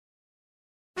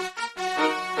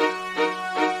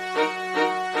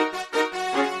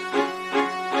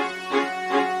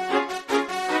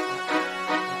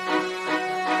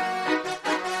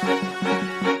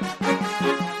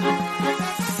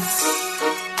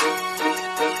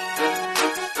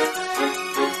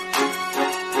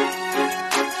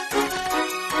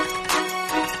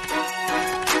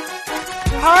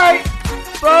Hi,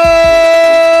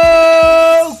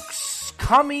 folks!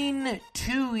 Coming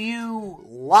to you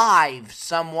live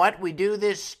somewhat. We do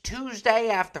this Tuesday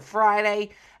after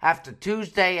Friday, after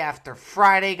Tuesday after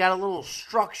Friday. Got a little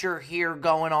structure here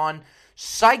going on.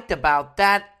 Psyched about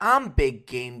that. I'm Big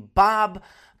Game Bob.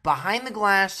 Behind the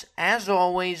glass, as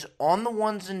always, on the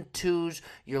ones and twos,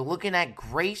 you're looking at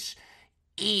Grace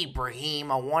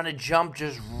Ibrahim. I want to jump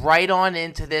just right on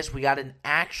into this. We got an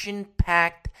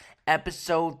action-packed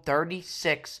episode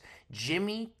 36.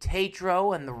 Jimmy,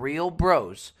 Tatro, and the Real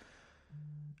Bros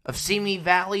of Simi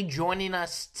Valley joining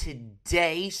us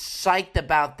today. Psyched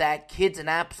about that. Kid's an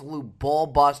absolute ball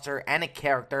buster and a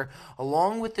character,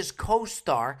 along with his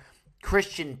co-star,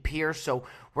 Christian Pierce. So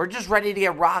we're just ready to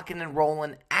get rocking and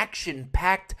rolling.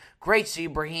 Action-packed. Grace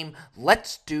Ibrahim,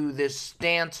 let's do this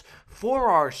dance for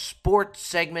our sports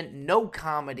segment. No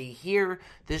comedy here.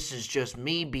 This is just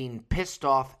me being pissed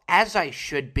off, as I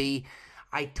should be.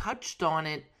 I touched on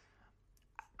it,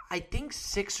 I think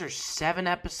 6 or 7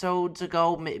 episodes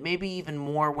ago, maybe even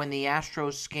more, when the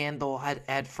Astros scandal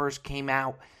had first came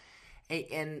out.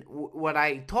 And what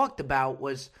I talked about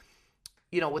was,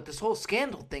 with this whole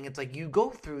scandal thing, it's like you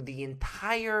go through the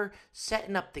entire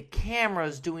setting up the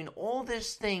cameras, doing all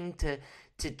this thing to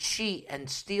cheat and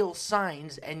steal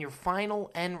signs, and your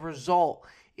final end result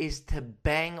is to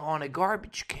bang on a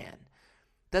garbage can.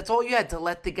 That's all you had, to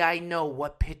let the guy know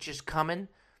what pitch is coming.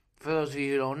 For those of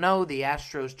you who don't know, the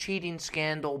Astros cheating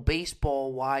scandal,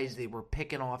 baseball-wise, they were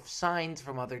picking off signs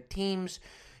from other teams,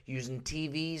 using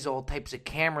TVs, all types of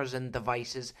cameras and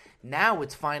devices. Now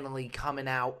it's finally coming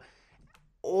out.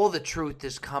 All the truth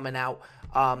is coming out.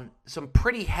 Some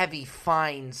pretty heavy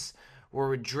fines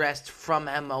were addressed from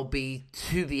MLB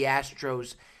to the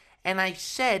Astros. And I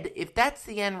said, if that's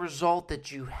the end result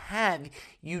that you have,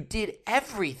 you did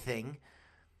everything.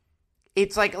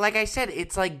 It's like I said,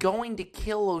 it's like going to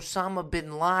kill Osama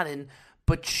bin Laden,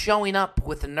 but showing up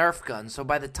with a Nerf gun. So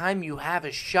by the time you have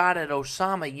a shot at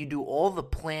Osama, you do all the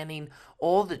planning,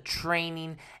 all the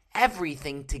training,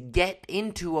 everything to get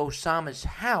into Osama's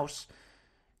house.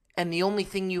 And the only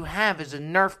thing you have is a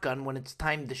Nerf gun when it's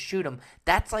time to shoot him.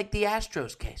 That's like the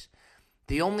Astros case.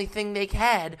 The only thing they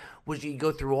had was you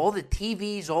go through all the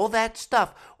TVs, all that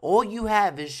stuff. All you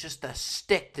have is just a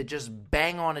stick to just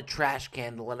bang on a trash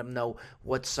can to let them know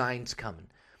what sign's coming.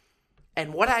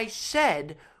 And what I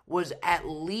said was at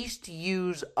least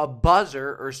use a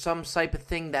buzzer or some type of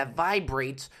thing that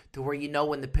vibrates to where you know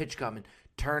when the pitch coming.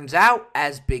 Turns out,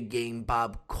 as Big Game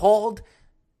Bob called,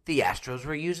 the Astros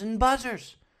were using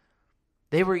buzzers.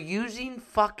 They were using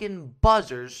fucking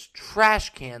buzzers,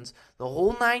 trash cans, the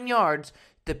whole 9 yards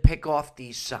to pick off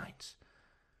these signs.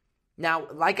 Now,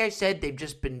 like I said, they've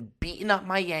just been beating up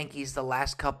my Yankees the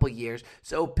last couple years,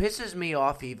 so it pisses me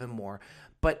off even more.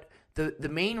 But the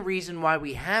main reason why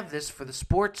we have this for the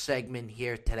sports segment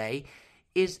here today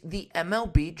is the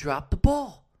MLB dropped the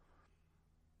ball.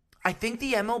 I think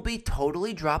the MLB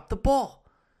totally dropped the ball.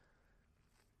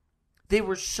 They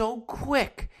were so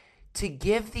quick to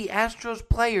give the Astros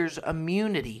players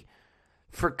immunity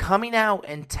for coming out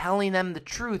and telling them the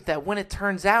truth, that when it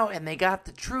turns out and they got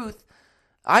the truth,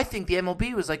 I think the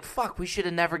MLB was like, fuck, we should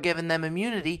have never given them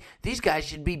immunity. These guys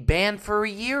should be banned for a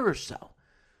year or so.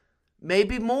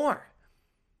 Maybe more.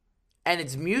 And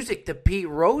it's music to Pete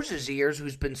Rose's ears,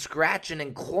 who's been scratching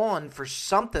and clawing for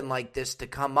something like this to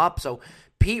come up. So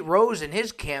Pete Rose and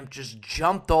his camp just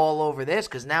jumped all over this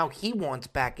because now he wants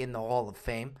back in the Hall of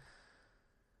Fame.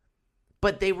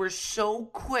 But they were so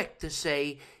quick to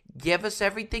say, give us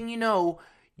everything you know,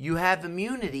 you have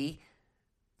immunity,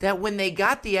 that when they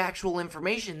got the actual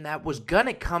information that was going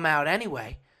to come out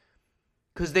anyway,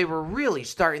 because they were really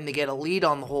starting to get a lead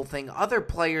on the whole thing, other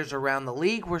players around the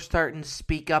league were starting to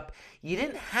speak up. You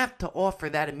didn't have to offer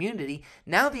that immunity.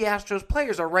 Now the Astros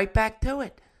players are right back to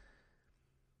it.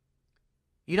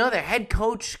 Their head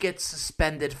coach gets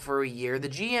suspended for a year. The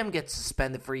GM gets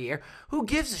suspended for a year. Who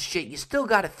gives a shit? You still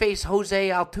got to face Jose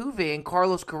Altuve and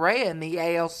Carlos Correa in the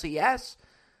ALCS.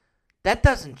 That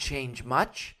doesn't change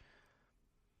much.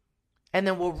 And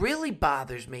then what really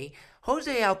bothers me,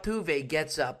 Jose Altuve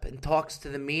gets up and talks to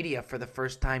the media for the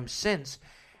first time since,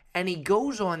 and he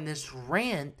goes on this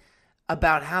rant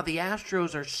about how the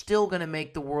Astros are still going to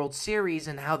make the World Series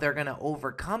and how they're going to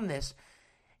overcome this.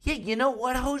 Yeah, you know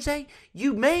what, Jose?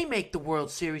 You may make the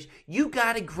World Series. You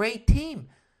got a great team.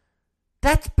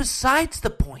 That's besides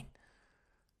the point.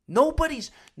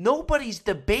 Nobody's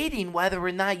debating whether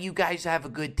or not you guys have a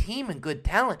good team and good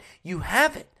talent. You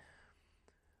have it.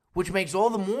 Which makes all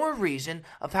the more reason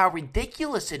of how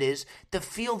ridiculous it is to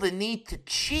feel the need to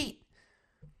cheat.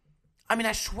 I mean,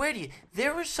 I swear to you,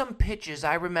 there were some pitches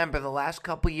I remember the last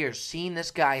couple years seeing this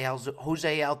guy,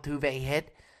 Jose Altuve,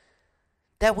 hit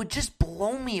that would just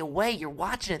blow me away. You're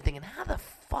watching it thinking, how the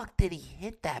fuck did he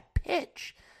hit that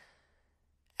pitch?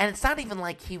 And it's not even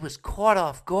like he was caught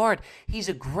off guard. He's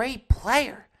a great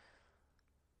player.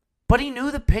 But he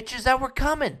knew the pitches that were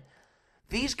coming.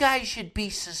 These guys should be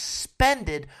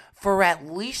suspended for at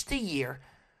least a year.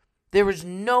 There is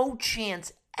no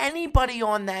chance anybody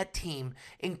on that team,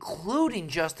 including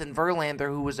Justin Verlander,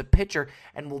 who was a pitcher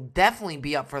and will definitely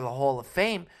be up for the Hall of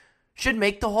Fame, should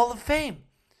make the Hall of Fame.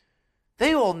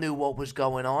 They all knew what was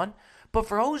going on. But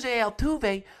for Jose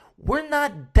Altuve, we're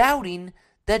not doubting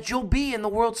that you'll be in the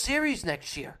World Series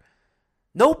next year.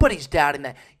 Nobody's doubting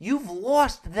that. You've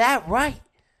lost that right.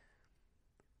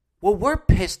 What we're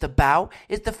pissed about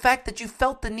is the fact that you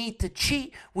felt the need to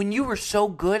cheat when you were so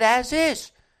good as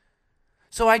is.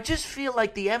 So I just feel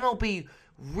like the MLB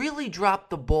really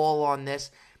dropped the ball on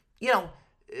this. You know,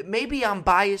 maybe I'm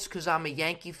biased because I'm a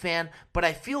Yankee fan, but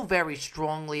I feel very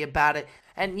strongly about it.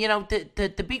 And, you know,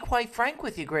 to be quite frank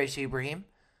with you, Grace Ibrahim,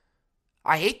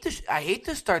 I hate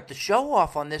to start the show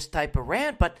off on this type of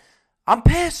rant, but I'm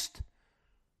pissed.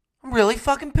 I'm really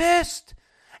fucking pissed.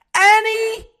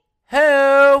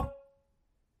 Anywho,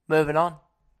 moving on.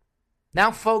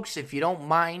 Now, folks, if you don't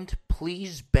mind,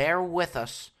 please bear with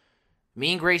us.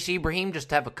 Me and Grace Ibrahim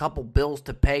just have a couple bills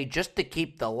to pay just to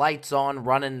keep the lights on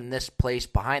running in this place,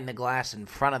 behind the glass, in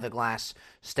front of the glass.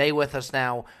 Stay with us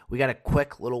now. We got a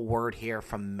quick little word here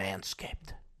from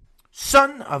Manscaped.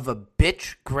 Son of a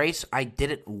bitch, Grace, I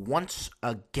did it once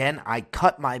again. I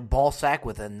cut my ball sack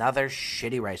with another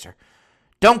shitty razor.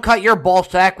 Don't cut your ball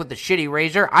sack with the shitty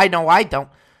razor. I know I don't.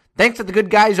 Thanks to the good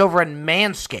guys over at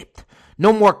Manscaped.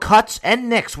 No more cuts and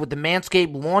nicks with the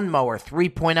Manscaped Lawnmower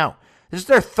 3.0. This is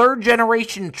their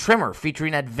third-generation trimmer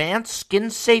featuring advanced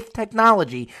skin-safe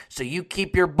technology so you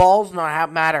keep your balls, no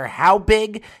matter how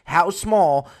big, how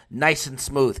small, nice and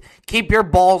smooth. Keep your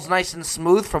balls nice and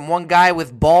smooth from one guy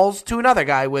with balls to another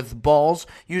guy with balls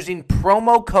using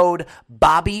promo code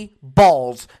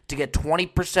BOBBYBALLS to get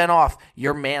 20% off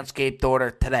your Manscaped order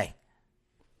today.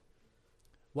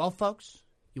 Well, folks,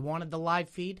 you wanted the live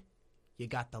feed? You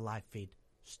got the live feed.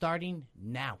 Starting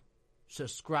now.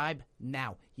 Subscribe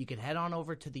now. You can head on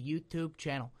over to the YouTube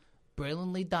channel,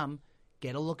 Brilliantly Dumb.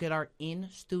 Get a look at our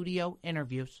in-studio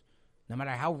interviews. No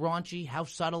matter how raunchy, how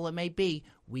subtle it may be,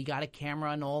 we got a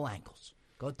camera on all angles.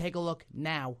 Go take a look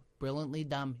now, Brilliantly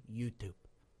Dumb YouTube.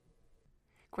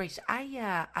 Grace,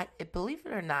 I believe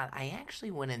it or not, I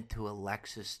actually went into a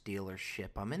Lexus dealership.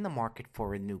 I'm in the market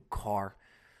for a new car.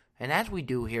 And as we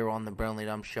do here on the Brilliantly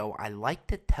Dumb Show, I like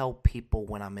to tell people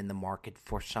when I'm in the market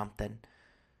for something.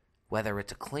 Whether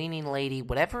it's a cleaning lady,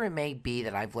 whatever it may be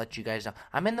that I've let you guys know,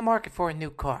 I'm in the market for a new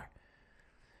car.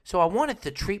 So I wanted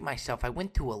to treat myself. I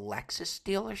went to a Lexus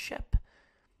dealership.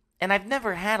 And I've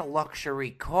never had a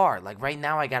luxury car. Like right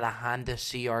now I got a Honda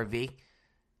CR-V.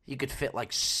 You could fit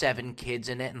like 7 kids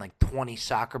in it and like 20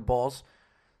 soccer balls.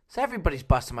 So everybody's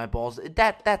busting my balls.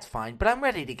 That's fine. But I'm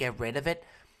ready to get rid of it.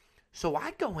 So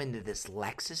I go into this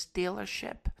Lexus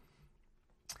dealership.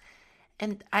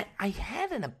 And I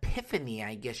had an epiphany,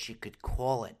 I guess you could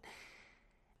call it.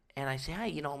 And I say, hi,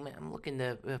 I'm looking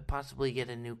to possibly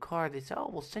get a new car. They say,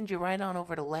 we'll send you right on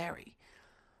over to Larry.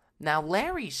 Now,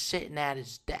 Larry's sitting at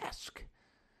his desk.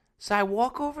 So I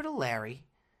walk over to Larry.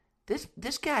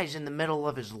 This guy's in the middle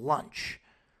of his lunch.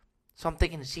 So I'm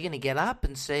thinking, is he going to get up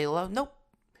and say hello? Nope.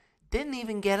 Didn't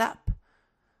even get up.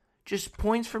 Just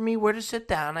points for me where to sit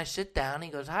down. I sit down. He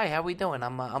goes, hi, how we doing?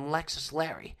 I'm Lexus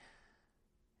Larry.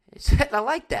 He said, I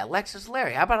like that, Lexus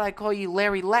Larry. How about I call you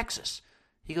Larry Lexus?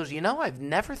 He goes, I've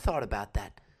never thought about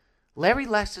that. Larry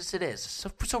Lexus it is.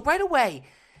 So right away,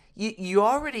 you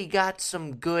already got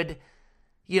some good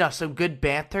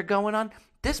banter going on.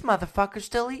 This motherfucker's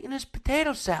still eating his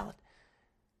potato salad.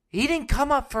 He didn't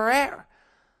come up for air.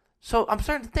 So I'm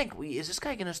starting to think, is this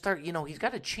guy going to start, he's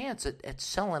got a chance at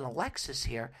selling a Lexus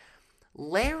here.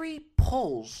 Larry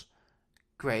pulls,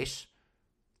 Grace,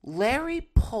 a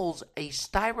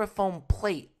styrofoam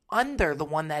plate under the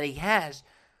one that he has,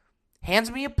 hands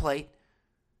me a plate,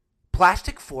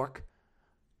 plastic fork,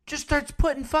 just starts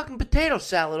putting fucking potato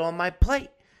salad on my plate.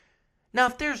 Now,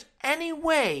 if there's any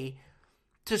way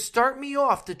to start me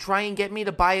off to try and get me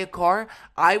to buy a car,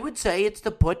 I would say it's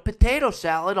to put potato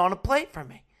salad on a plate for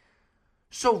me.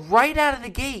 So right out of the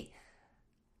gate,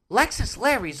 Lexus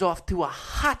Larry's off to a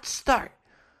hot start.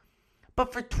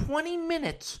 But for 20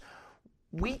 minutes,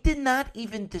 we did not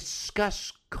even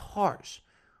discuss cars.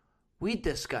 We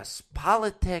discussed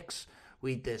politics.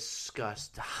 We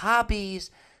discussed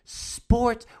hobbies,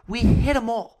 sports. We hit them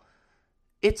all.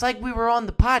 It's like we were on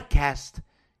the podcast.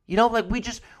 You know, like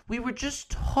we were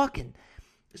just talking.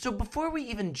 So before we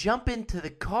even jump into the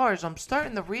cars, I'm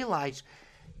starting to realize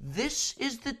this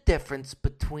is the difference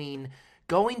between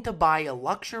going to buy a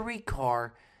luxury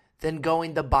car than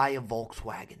going to buy a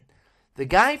Volkswagen. The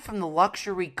guy from the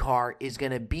luxury car is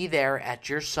going to be there at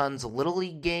your son's Little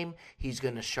League game. He's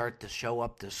going to start to show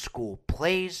up to school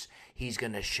plays. He's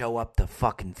going to show up to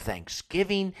fucking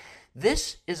Thanksgiving.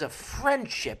 This is a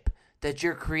friendship that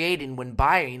you're creating when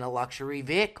buying a luxury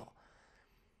vehicle.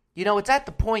 You know, it's at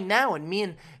the point now, and me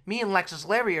and Lexus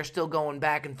Larry are still going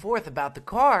back and forth about the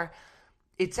car.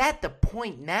 It's at the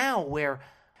point now where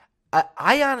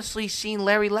I honestly seen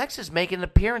Larry Lexus make an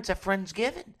appearance at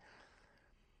Friendsgiving.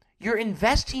 You're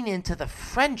investing into the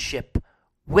friendship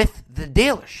with the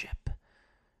dealership.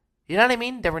 You know what I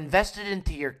mean? They're invested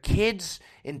into your kids,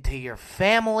 into your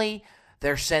family.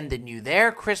 They're sending you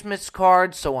their Christmas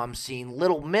cards. So I'm seeing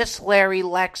little Miss Larry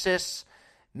Lexus,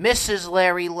 Mrs.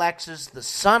 Larry Lexus, the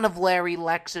son of Larry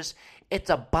Lexus. It's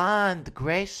a bond,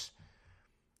 Grace.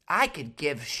 I could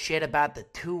give shit about the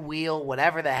two-wheel,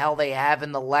 whatever the hell they have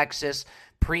in the Lexus,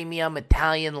 premium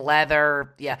Italian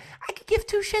leather. Yeah, I could give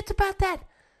two shits about that.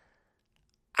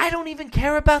 I don't even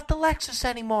care about the Lexus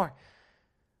anymore.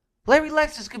 Larry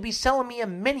Lexus could be selling me a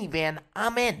minivan.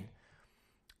 I'm in.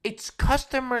 It's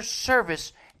customer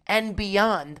service and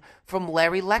beyond from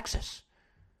Larry Lexus.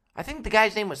 I think the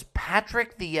guy's name was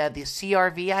Patrick, the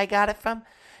CRV I got it from.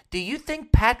 Do you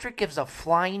think Patrick gives a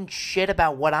flying shit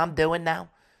about what I'm doing now?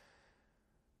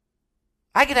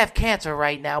 I could have cancer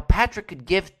right now. Patrick could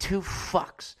give two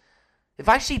fucks. If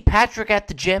I see Patrick at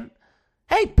the gym,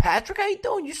 hey, Patrick, how you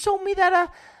doing? You sold me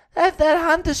that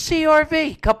Honda CRV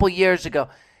a couple years ago.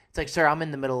 It's like, sir, I'm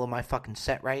in the middle of my fucking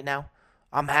set right now.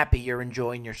 I'm happy you're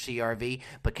enjoying your CRV,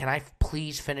 but can I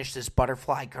please finish this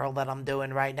butterfly curl that I'm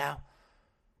doing right now?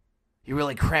 You're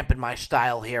really cramping my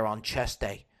style here on chest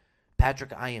day.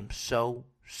 Patrick, I am so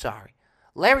sorry.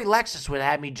 Larry Lexus would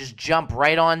have me just jump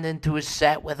right on into his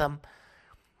set with him.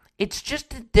 It's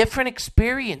just a different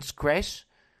experience, Grace.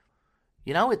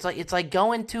 You know, it's like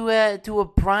going to a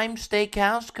prime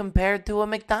steakhouse compared to a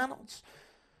McDonald's.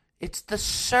 It's the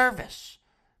service.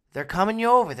 They're coming you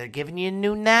over. They're giving you a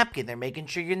new napkin. They're making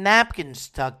sure your napkin's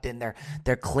tucked in.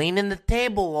 They're cleaning the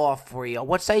table off for you.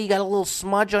 What's that? You got a little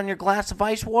smudge on your glass of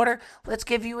ice water? Let's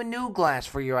give you a new glass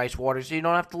for your ice water so you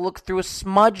don't have to look through a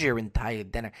smudge your entire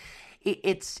dinner.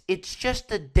 It's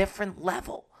just a different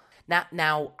level.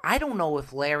 Now, I don't know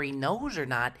if Larry knows or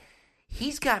not.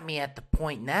 He's got me at the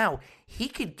point now. He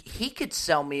could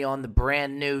sell me on the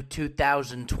brand new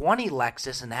 2020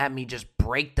 Lexus and have me just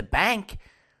break the bank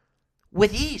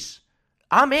with ease.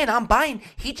 I'm in. I'm buying.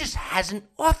 He just hasn't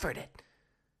offered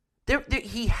it.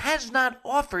 He has not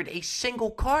offered a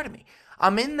single car to me.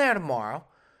 I'm in there tomorrow.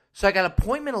 So I got an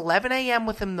appointment 11 a.m.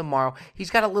 with him tomorrow. He's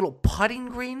got a little putting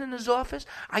green in his office.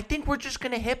 I think we're just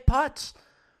going to hit putts.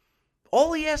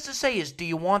 All he has to say is, do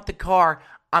you want the car?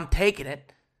 I'm taking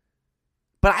it.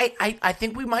 But I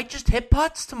think we might just hit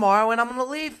putts tomorrow and I'm going to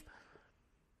leave.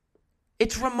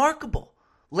 It's remarkable.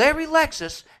 Larry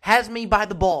Lexus has me by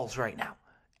the balls right now.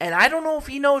 And I don't know if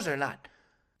he knows or not.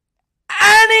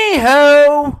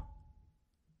 Anyhow,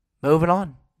 moving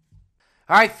on.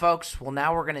 All right, folks. Well,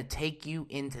 now we're going to take you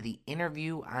into the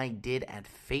interview I did at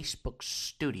Facebook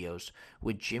Studios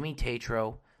with Jimmy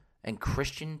Tatro and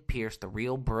Christian Pierce, the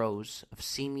real bros of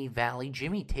Simi Valley.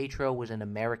 Jimmy Tatro was an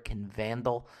American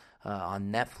Vandal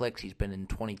on Netflix. He's been in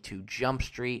 22 Jump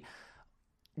Street.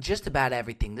 Just about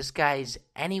everything. This guy's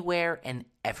anywhere and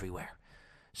everywhere.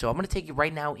 So I'm going to take you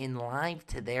right now in live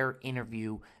to their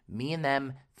interview. Me and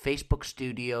them, Facebook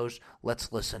Studios.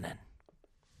 Let's listen in.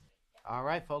 All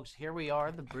right, folks. Here we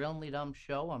are, the Brilliantly Dumb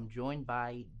Show. I'm joined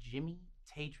by Jimmy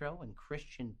Tatro and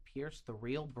Christian Pierce, the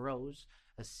real bros.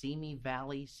 A Simi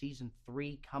Valley Season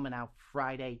 3 coming out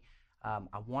Friday. I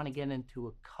want to get into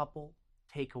a couple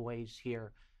takeaways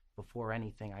here before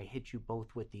anything. I hit you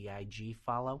both with the IG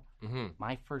follow. Mm-hmm.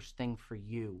 My first thing for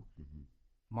you,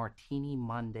 Martini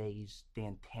Mondays,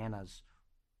 Dantana's,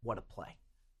 what a play.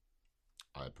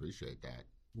 I appreciate that.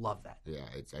 Love that. Yeah,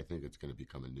 I think it's going to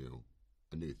become a new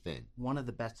thing. One of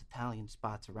the best Italian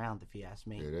spots around, if you ask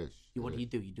me. It is. What do you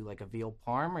do? You do like a veal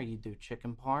parm, or you do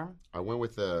chicken parm?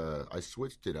 I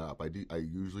switched it up. I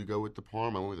usually go with the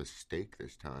parm. I went with a steak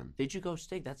this time. Did you go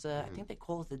steak? That's I think they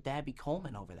call it the Dabby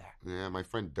Coleman over there. Yeah, my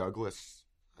friend Douglas.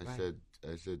 I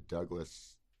said,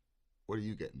 Douglas, what are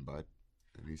you getting, bud?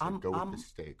 And he said, go with the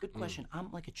steak. Good question.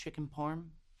 I'm like a chicken parm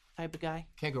type of guy.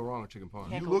 Can't go wrong with chicken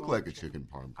parm. You look like a chicken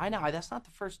parm. I know. That's not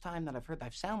the first time that I've heard that. I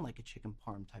sound like a chicken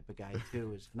parm type of guy,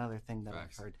 too, is another thing that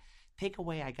I've heard.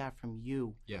 Takeaway I got from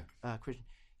you, Christian,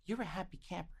 You're a happy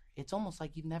camper. It's almost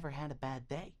like you've never had a bad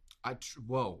day. I've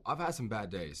had some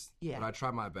bad days. Yeah. But I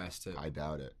try my best to. I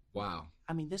doubt it. Wow.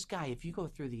 I mean, this guy, if you go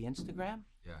through the Instagram,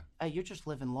 Yeah. You're just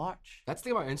living large. That's the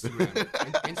thing about Instagram.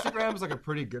 Instagram is like a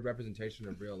pretty good representation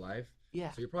of real life.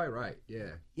 Yeah. So you're probably right.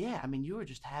 Yeah. Yeah, I mean, you were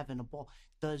just having a ball.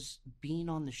 Does being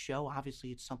on the show, obviously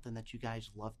it's something that you guys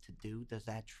love to do, does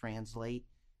that translate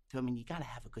to, I mean, you got to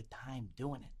have a good time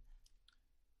doing it.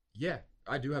 Yeah,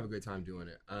 I do have a good time doing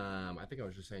it. I think I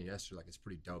was just saying yesterday, like, it's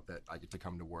pretty dope that I get to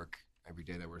come to work every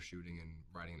day that we're shooting and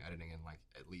writing and editing, and like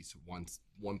at least one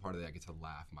part of the day I get to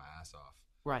laugh my ass off.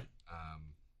 Right.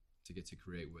 To get to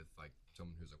create with like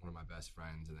someone who's like one of my best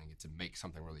friends, and then get to make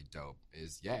something really dope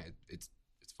it's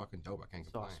fucking dope. I can't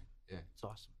complain. Awesome. Yeah, it's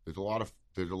awesome. There's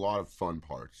a lot of fun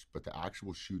parts, but the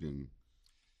actual shooting,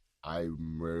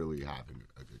 I'm rarely having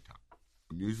a good time.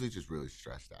 I'm usually just really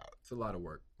stressed out. It's a lot of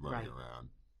work running around,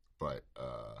 but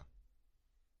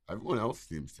everyone else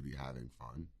seems to be having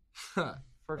fun.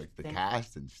 First like the thing,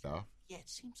 cast and stuff. Yeah, it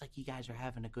seems like you guys are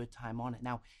having a good time on it.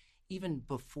 Now, even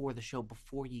before the show,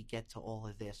 before you get to all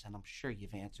of this, and I'm sure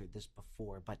you've answered this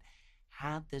before, but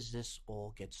how does this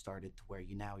all get started to where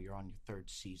you're on your third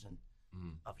season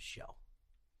of a show?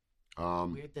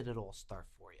 Where did it all start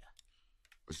for you?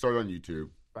 It started on YouTube.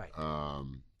 Right.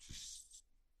 Just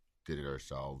did it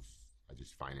ourselves. I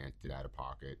just financed it out of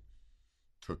pocket.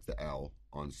 Took the L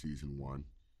on season 1.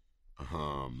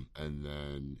 And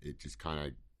then it just kind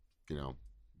of,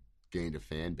 gained a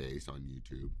fan base on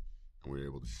YouTube. And we were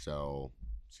able to sell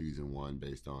season 1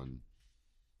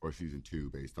 season 2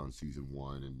 based on season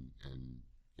 1 and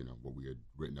what we had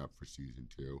written up for season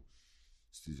 2.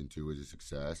 Season 2 was a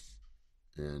success.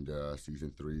 And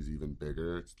season 3 is even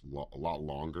bigger. It's a lot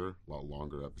longer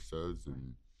episodes.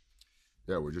 And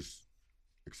yeah, we're just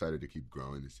excited to keep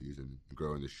growing the season,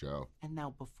 growing the show. And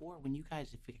now before, when you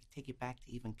guys, if we could take it back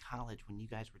to even college, when you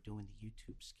guys were doing the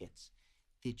YouTube skits,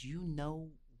 did you know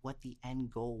what the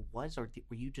end goal was, or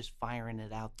were you just firing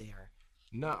it out there?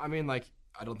 No, I mean, like,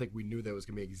 I don't think we knew that it was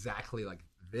going to be exactly like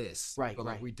this. Right, but,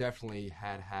 like, right. we definitely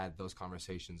had those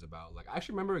conversations about, like, I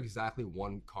actually remember exactly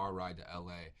one car ride to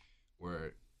L.A.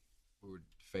 where we were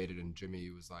faded and Jimmy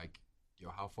was like,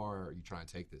 yo, how far are you trying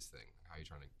to take this thing? How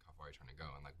far are you trying to go?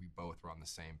 And like we both were on the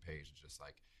same page. It's just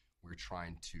like we're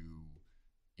trying to,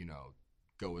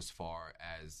 go as far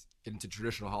as get into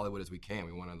traditional Hollywood as we can.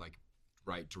 We want to like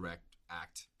write, direct,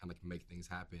 act, and like make things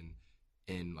happen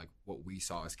in like what we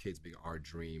saw as kids being our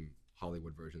dream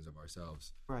Hollywood versions of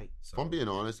ourselves. Right. So, if I'm being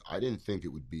honest, I didn't think it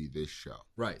would be this show.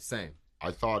 Right, same. I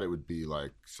thought it would be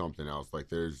like something else. Like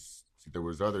there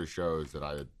was other shows that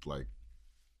I had like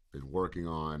been working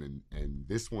on, and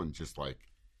this one just like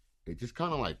it just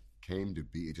kind of like came to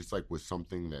be. It just like was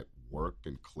something that worked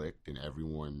and clicked, and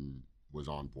everyone was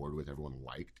on board with. Everyone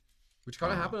liked, which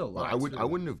kind of happened a lot. I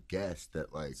wouldn't have guessed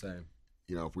that like same.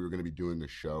 If we were going to be doing a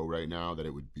show right now, that it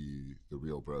would be the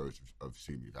Real Bros of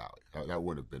Simi Valley. That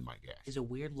would have been my guess. Is it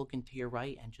weird looking to your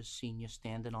right and just seeing you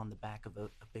standing on the back of a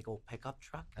big old pickup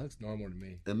truck? That looks normal to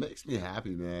me. It makes me happy,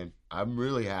 man. I'm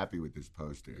really happy with this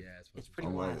poster. Yeah, it's pretty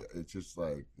wild. It's just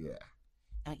like, yeah.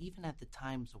 Now, even at the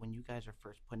times when you guys are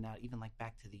first putting out, even like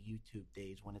back to the YouTube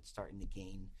days when it's starting to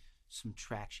gain some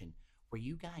traction, were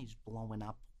you guys blowing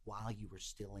up while you were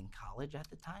still in college at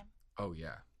the time? Oh,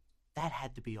 yeah. That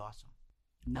had to be awesome.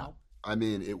 No? I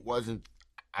mean, it wasn't.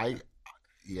 I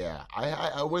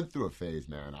went through a phase,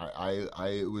 man.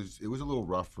 It was a little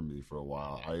rough for me for a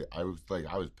while. I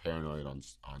was paranoid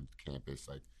on campus,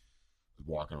 like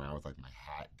walking around with like my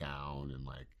hat down and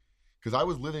like, because I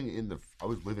was living in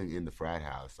the frat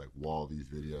house like while these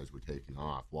videos were taking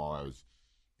off, while I was,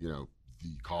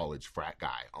 the college frat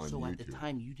guy on YouTube. So at the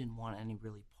time, you didn't want any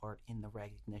really part in the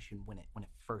recognition when it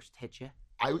first hit you?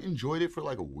 I enjoyed it for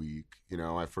like a week.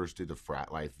 I first did the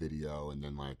frat life video, and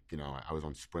then like, I was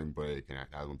on spring break, and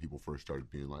that was when people first started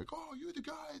being like, "Oh, you're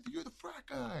the frat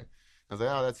guy." I was like,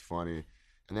 "Oh, that's funny."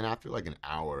 And then after like an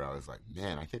hour, I was like,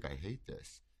 "Man, I think I hate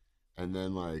this." And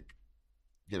then like,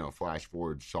 flash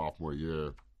forward sophomore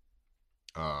year,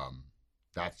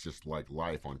 that's just like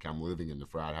life on camera. Living in the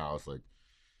frat house, like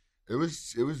it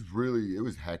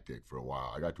was hectic for a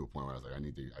while. I got to a point where I was like, I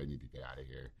need to get out of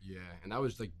here. Yeah, and that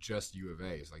was like just U of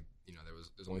A. It's like,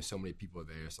 there's only so many people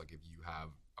there. It's like if you have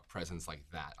a presence like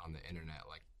that on the internet,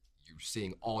 like you're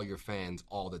seeing all your fans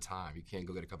all the time. You can't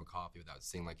go get a cup of coffee without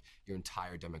seeing like your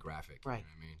entire demographic. Right. You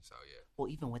know what I mean? So yeah. Well,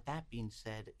 even with that being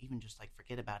said, even just like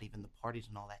forget about even the parties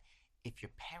and all that. If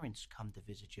your parents come to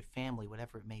visit your family,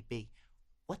 whatever it may be,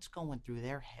 what's going through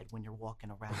their head when you're walking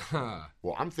around?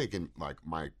 Well, I'm thinking like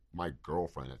my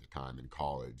girlfriend at the time in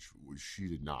college, she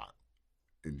did not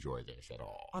enjoy this at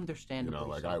all. Understandable.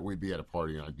 Like we'd be at a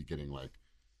party and I'd be getting like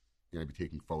I'd be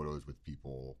taking photos with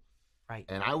people. Right.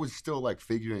 And I was still like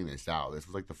figuring this out. This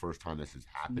was like the first time this has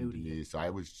happened to me. So I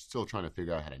was still trying to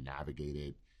figure out how to navigate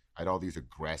it. I had all these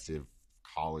aggressive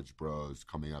college bros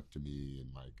coming up to me,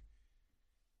 and like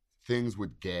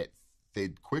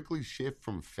they'd quickly shift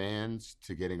from fans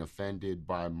to getting offended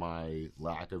by my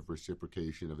lack of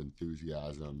reciprocation of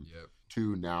enthusiasm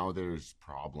to now there's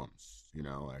problems,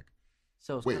 like,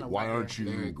 so it's wait, why aren't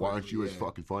you as yeah.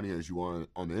 fucking funny as you are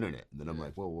on the internet? And then I'm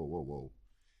like, whoa.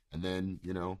 And then,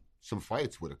 some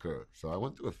fights would occur. So I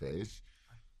went through a phase.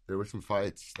 There were some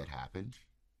fights that happened.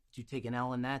 Did you take an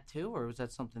L in that too, or was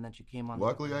that something that you came on?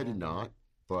 Luckily, I did not.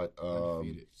 But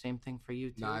Undefeated. Same thing for you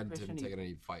too. Nah, I Christian? didn't take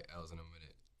any fight L's in a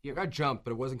minute. I got jumped,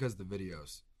 but it wasn't because of the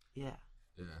videos. Yeah.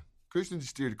 Yeah. Christian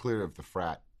steered clear of the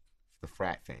frat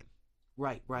fame.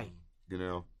 Right.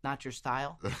 Not your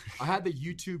style. I had the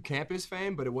YouTube campus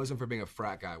fame, but it wasn't for being a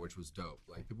frat guy, which was dope.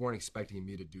 Like, people weren't expecting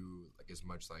me to do like as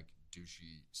much like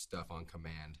douchey stuff on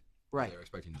command. Right. They were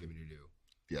expecting Jimmy to do.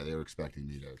 Yeah, they were expecting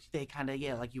me to. They kind of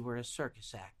like you were a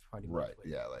circus act, pretty much. Right.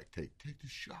 Yeah, like take the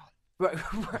shot. Right.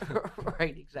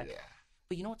 Right. Exactly. Yeah.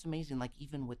 But you know what's amazing? Like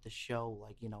even with the show,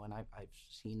 like and I've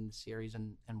seen the series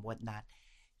and whatnot.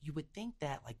 You would think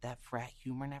that like that frat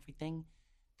humor and everything,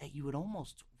 that you would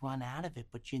almost run out of it,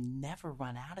 but you never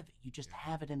run out of it. You just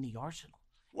have it in the arsenal.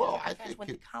 Well, I guys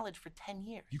went to college for 10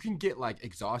 years. You can get like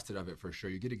exhausted of it for sure.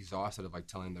 You get exhausted of like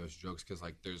telling those jokes because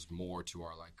like there's more to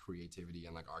our like creativity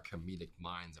and like our comedic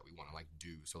minds that we want to like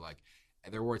do. So like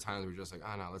there were times where we're just like,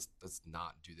 oh no, let's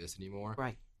not do this anymore.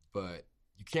 Right. But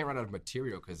you can't run out of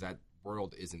material because that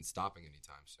world isn't stopping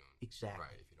anytime soon. Exactly.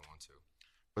 Right. If you don't want to.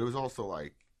 But it was also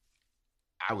like,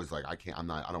 I was like, I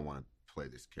don't want to play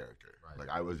this character. Right. Like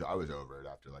I was over it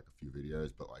after like a few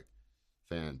videos, but like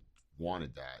fans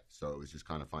wanted that, so it was just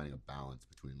kind of finding a balance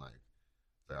between like,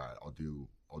 all right, I'll do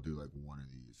like one of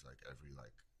these like every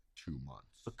like 2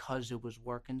 months Because it was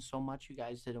working so much, you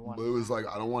guys didn't want. But it was like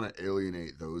I don't want to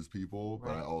alienate those people,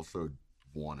 but I Right. also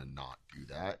want to not do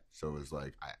that. So it was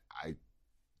like I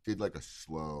did like a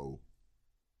slow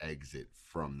exit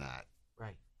from that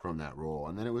Right. role,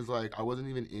 and then it was like I wasn't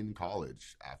even in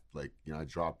college after, like, I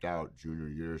dropped out junior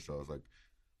year, so I was like,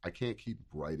 I can't keep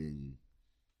writing.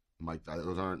 Like,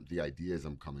 those aren't the ideas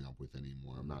I'm coming up with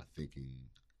anymore. I'm not thinking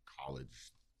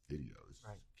college videos.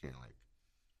 Right. Can't like.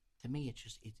 To me, it's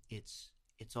just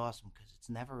it's awesome because it's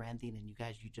never ending, and you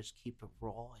just keep it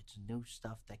raw. It's new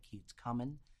stuff that keeps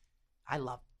coming. I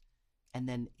love it. And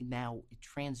then now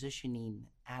transitioning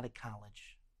out of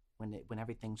college, when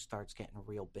everything starts getting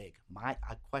real big.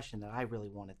 A question that I really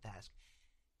wanted to ask: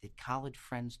 did college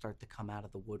friends start to come out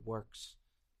of the woodworks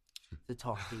to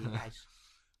talk to you guys?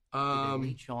 Did they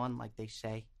leech on, like they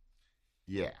say?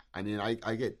 Yeah, I mean,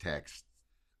 I get texts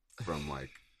from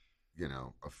like,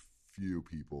 a few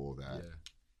people that. Yeah.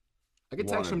 I get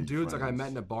wanna texts from be dudes like I friends.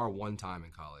 met in a bar one time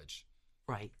in college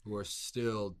Right. who are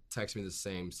still texting me the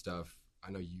same stuff.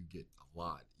 I know you get a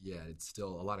lot. Yeah, it's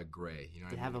still a lot of gray. You know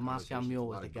what You I have mean? a Moscow Conversations, Mule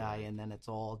lot with a of guy, gray. and then it's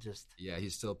all just Yeah,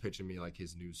 he's still pitching me like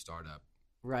his new startup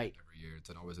right. every year. It's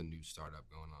always a new startup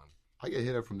going on. I get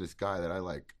hit up from this guy that I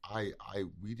like.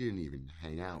 We didn't even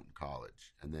hang out in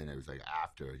college, and then it was like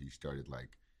after he started like,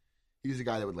 he's the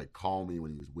guy that would like call me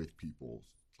when he was with people,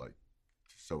 like,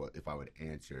 so if I would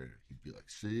answer, he'd be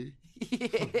like, "See,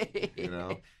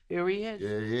 Here he is.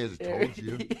 yeah, he is. I told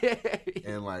you."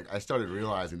 And like I started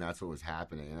realizing that's what was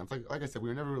happening, and I'm like I said, we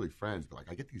were never really friends, but like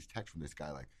I get these texts from this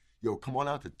guy like, "Yo, come on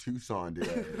out to Tucson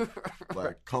today,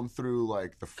 like come through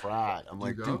like the frat." I'm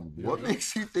like, go? dude, You what go?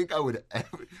 makes you think I would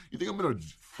ever? You think I'm gonna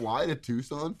fly to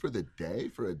Tucson for a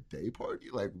day party?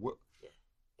 Like what?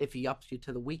 If he ups you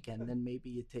to the weekend, then maybe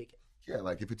you take it. Yeah,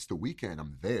 like if it's the weekend,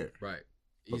 I'm there. Right.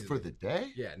 But for the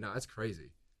day? Yeah, no, that's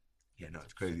crazy. Yeah, no,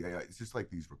 it's crazy. Yeah, it's just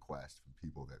like these requests from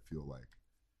people that feel like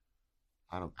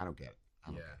I don't get it.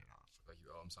 I don't get it, honestly. Like you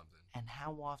owe him something. And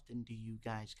how often do you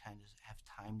guys kind of have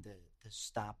time to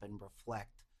stop and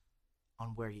reflect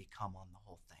on where you come on the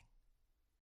whole thing?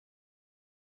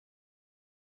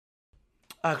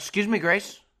 Excuse me,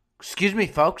 Grace. Excuse me,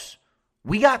 folks.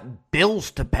 We got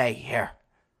bills to pay here.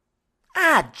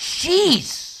 Ah,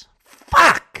 jeez.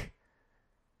 Fuck.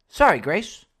 Sorry,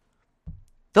 Grace.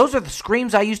 Those are the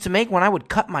screams I used to make when I would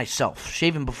cut myself,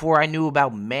 shaving before I knew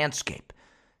about Manscaped.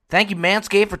 Thank you,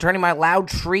 Manscaped, for turning my loud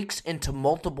shrieks into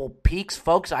multiple peaks.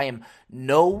 Folks, I am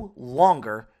no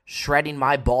longer shredding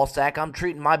my ball sack. I'm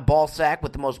treating my ball sack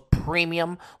with the most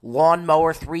premium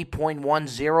lawnmower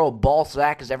 3.10 ball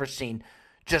sack has ever seen.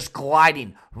 Just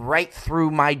gliding right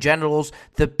through my genitals.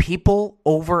 The people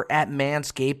over at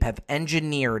Manscaped have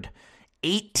engineered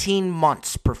 18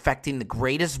 months perfecting the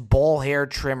greatest ball hair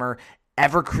trimmer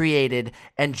ever created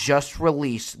and just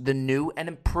released the new and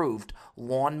improved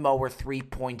Lawnmower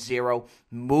 3.0.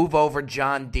 Move over,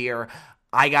 John Deere.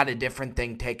 I got a different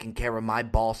thing taking care of my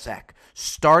ball sack.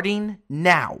 Starting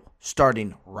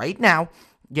right now,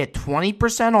 get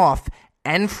 20% off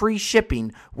and free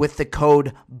shipping with the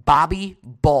code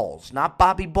BobbyBalls. Not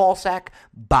Bobby Ballsack,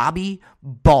 Bobby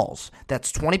Balls.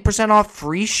 That's 20% off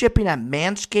free shipping at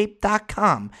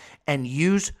manscaped.com and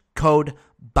use code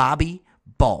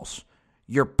BobbyBalls.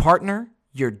 Your partner,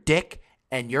 your dick,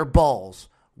 and your balls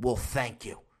will thank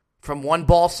you. From one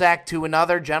ball sack to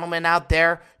another, gentlemen out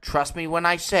there, trust me when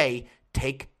I say,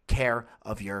 take care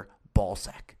of your ball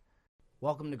sack.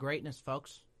 Welcome to greatness,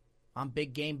 folks. I'm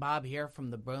Big Game Bob here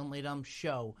from the Brilliantly Dumb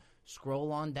Show.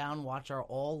 Scroll on down, watch our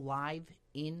all live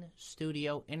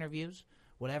in-studio interviews,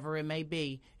 whatever it may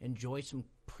be. Enjoy some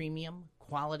premium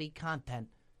quality content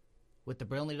with the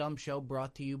Brilliantly Dumb Show,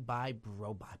 brought to you by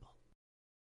Bro Bible.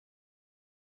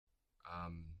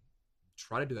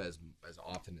 Try to do that as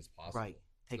often as possible. Right.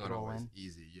 Take it all in.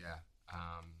 Easy, yeah.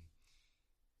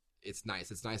 It's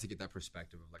nice. It's nice to get that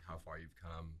perspective of like how far you've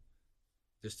come.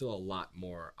 There's still a lot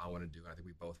more I want to do, and I think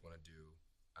we both want to do.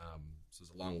 So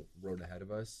there's a long road ahead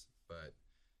of us, but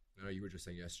I know you were just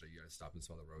saying yesterday you got to stop and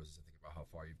smell the roses and think about how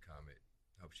far you've come. It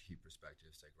helps you keep perspective,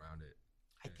 stay grounded.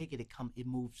 I take it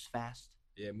moves fast.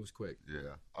 Yeah, it moves quick.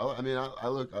 Yeah, I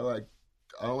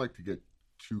don't like to get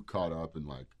too caught up in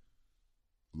like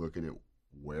looking at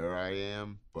where I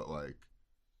am, but like,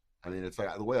 I mean, it's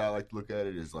like the way I like to look at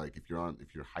it is like if you're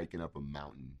hiking up a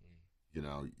mountain, you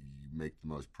know, you make the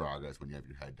most progress when you have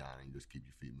your head down and you just keep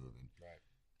your feet moving. Right.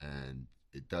 And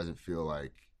it doesn't feel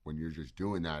like when you're just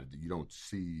doing that, you don't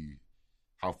see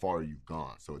how far you've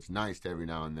gone. So it's nice to every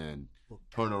now and then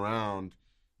turn around,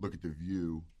 look at the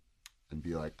view, and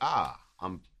be like,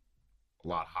 I'm a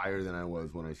lot higher than I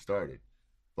was when I started.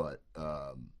 But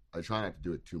I try not to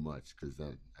do it too much because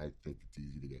then I think it's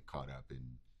easy to get caught up in,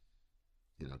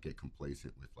 you know, get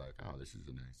complacent with like, oh, this is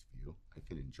a nice view. I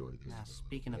can enjoy this. Now,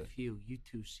 speaking of view, you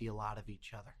two see a lot of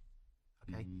each other.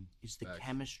 Okay, is the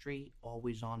chemistry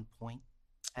always on point,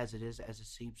 as it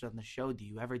seems on the show? Do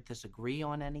you ever disagree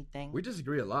on anything? We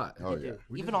disagree a lot. Oh yeah,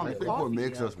 even on the coffee. I think what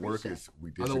makes us work is we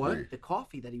disagree. On the what? The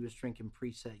coffee that he was drinking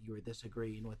preset, you were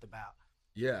disagreeing with about.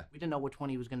 Yeah, we didn't know which one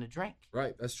he was going to drink.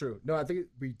 Right, that's true. No, I think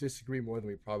we disagree more than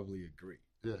we probably agree.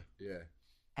 Yeah.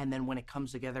 And then when it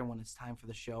comes together, when it's time for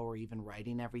the show or even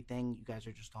writing everything, you guys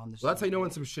are just on the same. Well, that's how you know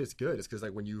when some shit's good. It's because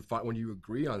like when you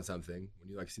agree on something, when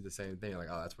you like see the same thing, like,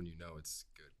 oh, that's when you know it's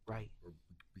good. Right.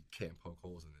 We can't poke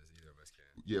holes in this. Either of us can.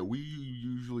 Yeah,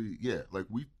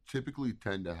 we typically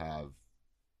tend to have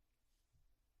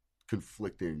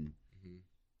conflicting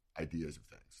ideas of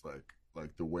things,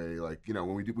 like the way, like, you know,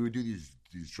 when we would do these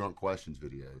drunk questions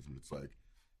videos, and it's like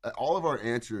all of our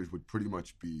answers would pretty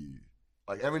much be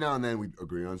like every now and then we'd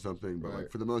agree on something, but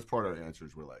like for the most part our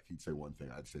answers were like he'd say one thing,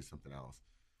 I'd say something else.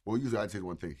 Well, usually I'd say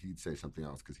one thing, he'd say something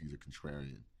else because he's a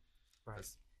contrarian. Right.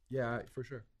 Yeah, for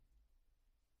sure.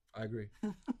 I agree.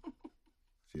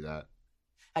 See that?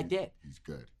 I did. He's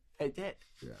good. I did.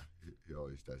 Yeah, he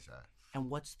always does that. And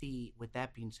with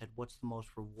that being said, what's the most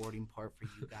rewarding part for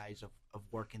you guys of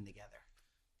working together?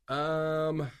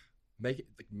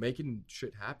 Making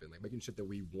shit happen, like making shit that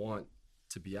we want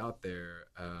to be out there.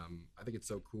 I think it's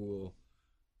so cool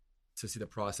to see the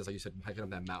process, like you said, hiking up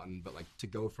that mountain, but like to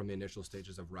go from the initial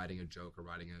stages of writing a joke or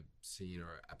writing a scene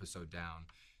or episode down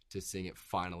to seeing it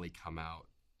finally come out.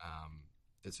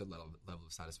 It's a level of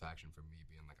satisfaction for me,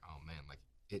 being like, oh man, like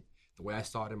the way I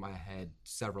saw it in my head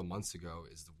several months ago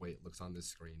is the way it looks on this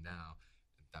screen now.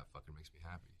 That fucking makes me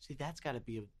happy. See, that's got to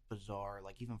be a bizarre,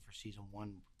 like even for season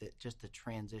one, that just the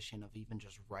transition of even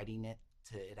just writing it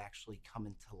to it actually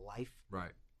coming to life.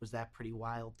 Right. Was that pretty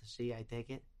wild to see? I take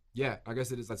it. Yeah, I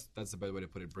guess it is. That's the better way to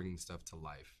put it. Bringing stuff to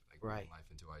life, like bringing life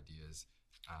into ideas.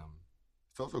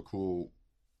 It's also cool,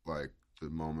 like the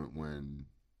moment when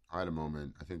I had a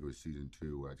moment. I think it was season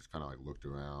 2 where I just kind of like looked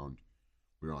around.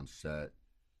 We were on set,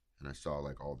 and I saw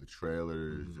like all the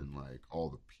trailers and like all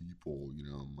the people. You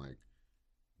know, I'm like,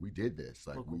 we did this.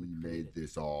 Like we made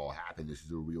this all happen. This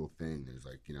is a real thing. There's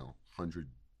like, you know, 100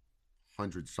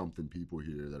 something people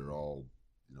here that are all,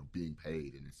 you know, being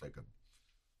paid, and it's like a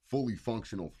fully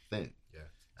functional thing. Yeah.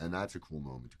 And that's a cool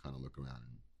moment to kind of look around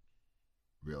and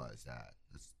realize that.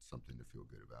 That's something to feel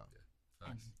good about.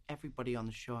 Yeah. And everybody on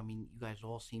the show, I mean, you guys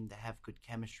all seem to have good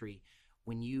chemistry.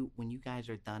 When you guys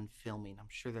are done filming, I'm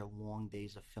sure they're long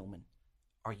days of filming.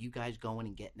 Are you guys going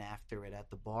and getting after it at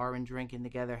the bar and drinking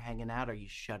together, hanging out, or you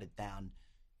shut it down,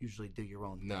 usually do your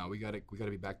own thing? No, we gotta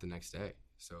be back the next day.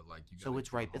 So like So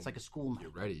it's right. It's like a school night.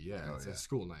 You're ready, yeah. It's a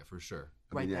school night for sure.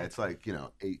 I mean, yeah, it's like, you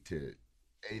know, 8 to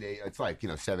 8 It's like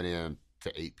 7 a.m.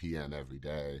 to 8 p.m. every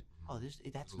day. Oh, that's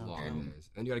It's no long joke. days.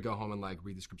 And you got to go home and like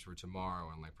read the scripts for tomorrow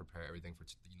and like prepare everything for.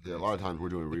 Yeah, a lot of times we're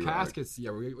doing the rewrites. caskets.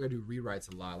 Yeah, we got to do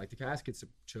rewrites a lot. Like the caskets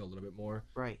chill a little bit more.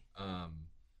 Right.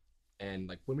 And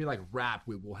like when we like wrap,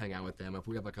 we'll hang out with them. If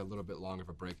we have like a little bit longer of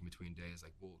a break in between days,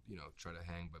 like we'll try to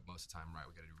hang. But most of the time, right,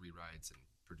 we got to do rewrites and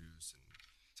produce, and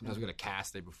sometimes we got to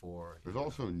cast day before. There's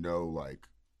also no like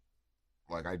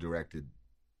I directed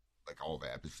like all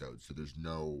the episodes, so there's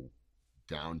no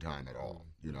downtime at all.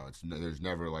 There's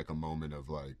never like a moment of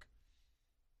like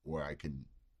where I can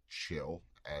chill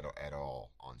at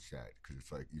all on set, because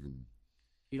it's like even.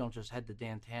 You don't just head to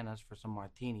Dantana's for some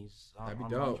martinis. That'd be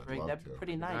on dope. lunch break. I'd love That'd be to.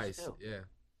 pretty nice too. Yeah.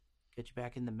 Get you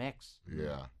back in the mix.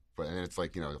 Yeah, but and it's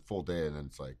like a full day, and then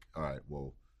it's like, all right,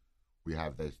 well, we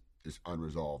have this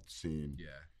unresolved scene. Yeah.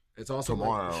 It's also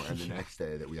tomorrow like, and the next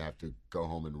day that we have to go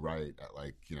home and write at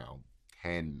like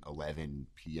 10, 11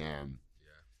 p.m. Yeah.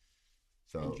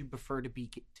 So And you prefer to be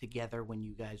together when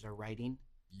you guys are writing,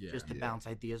 Yeah. just to bounce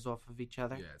ideas off of each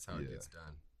other. Yeah, it's how it Yeah. gets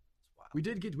done. It's wild. We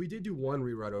did do one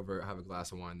rewrite over Have a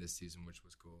Glass of Wine this season, which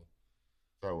was cool.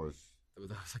 that was That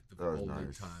was like the That was whole nice.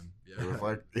 lead time. Yeah. it was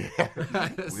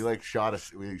like we like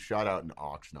we shot out in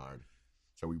Oxnard,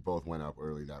 so we both went up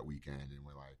early that weekend, and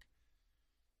we're like,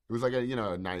 it was like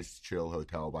a nice chill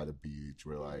hotel by the beach.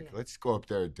 We're like, let's go up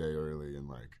there a day early and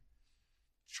like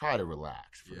try to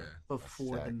relax for Yeah.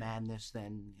 Before the second. madness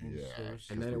then ensues.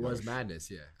 Yeah. And then we it was gotta madness,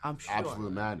 yeah. I'm sure.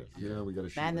 absolute madness. Yeah. We got to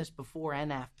shoot Madness it. before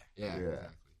and after. Yeah, Yeah.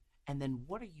 exactly. And then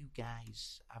what are you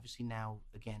guys, obviously now,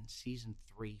 again, season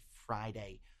 3,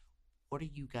 Friday, what are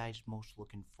you guys most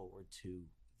looking forward to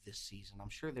this season? I'm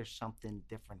sure there's something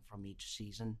different from each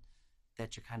season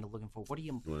that you're kind of looking for. What are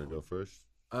you... You want to go first?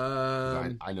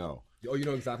 'Cause I know. Oh, you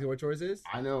know exactly what yours is?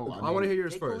 I know. I want to hear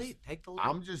yours Take the first. lead. Take the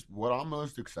lead. What I'm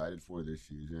most excited for this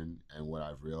season, and what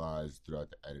I've realized throughout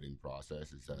the editing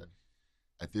process, is that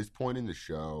at this point in the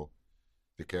show,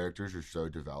 the characters are so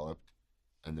developed,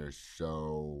 and they're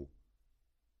so,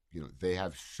 they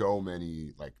have so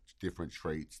many like different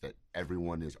traits that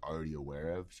everyone is already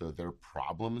aware of. So their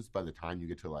problems by the time you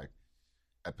get to like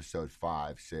episode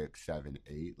 5, 6, 7,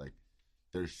 8, like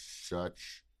there's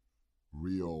such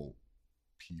real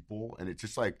people, and it's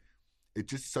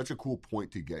just such a cool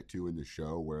point to get to in the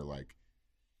show, where like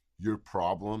the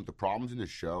problems in the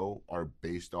show are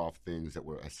based off things that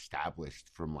were established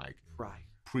from like Right.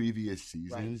 previous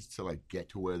seasons to like get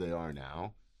to where they are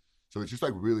now. So it's just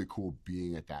like really cool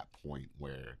being at that point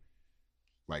where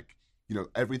like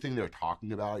everything they're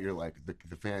talking about, you're like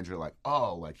the fans are like,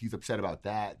 oh, like he's upset about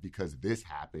that because this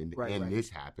happened this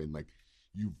happened. Like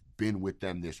you've been with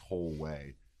them this whole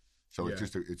way. So Yeah.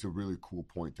 it's a really cool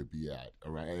point to be at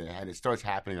around, and it starts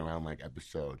happening around like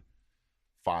episode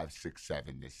 5, 6,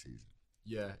 7 this season.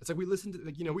 Yeah, it's like we listen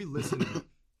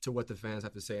to what the fans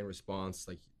have to say in response,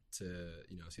 like to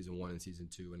season 1 and season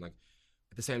 2, and like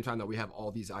at the same time that we have all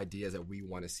these ideas that we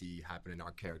want to see happen in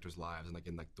our characters' lives and like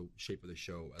in like the shape of the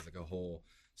show as like a whole.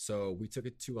 So we took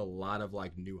it to a lot of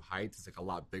like new heights. It's like a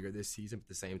lot bigger this season, but at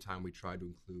the same time we tried to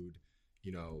include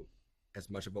as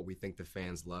much of what we think the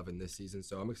fans love in this season.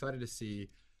 So I'm excited to see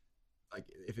like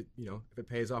if it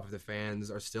pays off, if the fans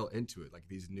are still into it, like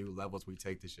these new levels we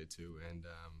take this shit to. And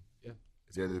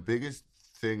The biggest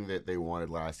thing that they wanted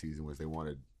last season was they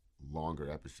wanted longer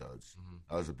episodes.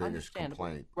 That was the biggest Understandable.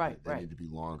 complaint. Right, They right. need to be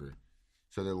longer.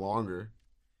 So they're longer.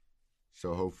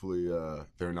 So hopefully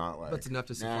they're not like, that's enough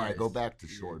to nah, suffice. go back to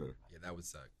shorter. Yeah, that would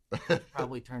suck.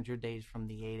 Probably turns your days from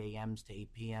the 8 a.m.s to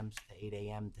 8 p.m.s to 8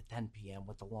 a.m. to 10 p.m.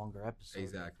 with the longer episodes.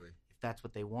 Exactly. If that's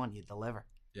what they want, you deliver.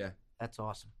 Yeah. That's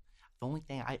awesome. The only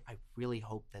thing I really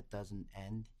hope that doesn't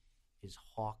end is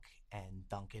Hawk and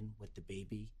Duncan with the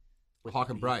baby. With Hawk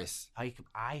the and baby. Bryce.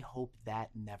 I hope that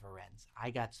never ends. I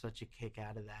got such a kick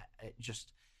out of that. It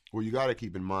just Well, you got to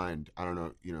keep in mind, I don't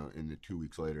know, in the 2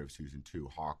 weeks later of season 2,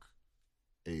 Hawk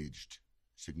aged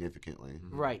significantly.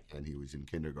 right. And he was in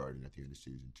kindergarten at the end of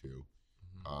season 2.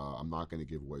 I'm not going to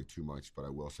give away too much, but I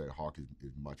will say Hawk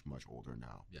is much, much older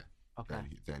now Okay.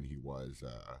 than he was.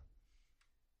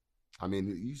 I mean,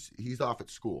 he's off at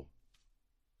school.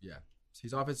 Yeah. So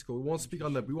he's off at school. We won't speak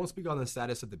on the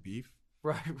status of the beef.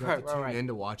 Right. You have Right. to tune Right. in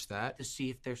to watch that. To see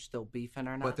if they're still beefing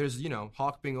or not. But there's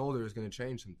Hawk being older is going to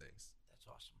change some things. That's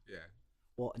awesome. Yeah.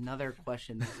 Well, another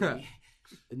question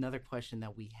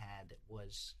that we had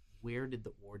was, where did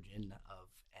the origin of,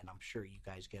 and I'm sure you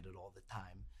guys get it all the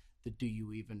time, the "Do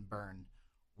You Even Burn"?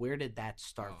 Where did that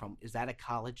start from? Is that a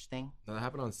college thing? No, that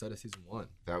happened on set of season 1.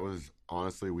 That was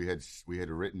honestly, we had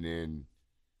written in,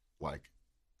 like,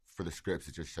 for the scripts,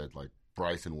 it just said like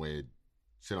Bryce and Wade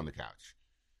sit on the couch,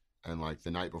 and like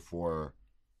the night before,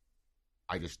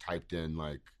 I just typed in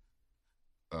like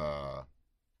a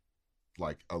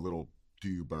little "do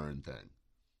you burn" thing,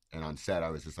 and on set I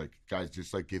was just like, guys,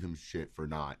 just like give him shit for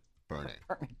not burning.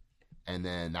 And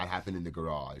then that happened in the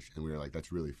garage, and we were like,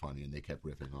 that's really funny, and they kept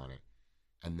riffing on it.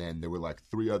 And then there were like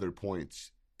 3 other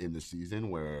points in the season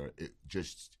where it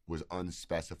just was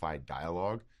unspecified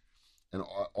dialogue, and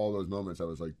all those moments I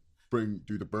was like,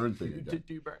 do the burn thing again.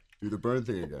 Do the burn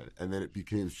thing again. And then it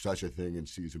became such a thing in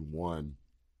season 1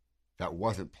 that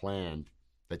wasn't planned,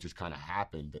 that just kind of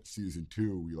happened, that season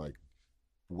 2 we like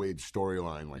Wade's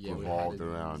storyline revolved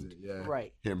around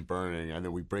right. him burning, and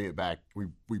then we bring it back.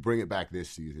 We bring it back this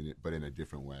season, but in a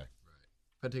different way.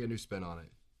 Right. Gotta take a new spin on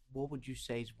it. What would you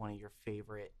say is one of your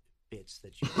favorite bits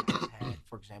that you had?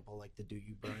 For example, like the "Do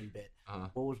You Burn" bit.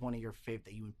 What was one of your favorite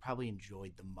that you probably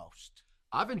enjoyed the most?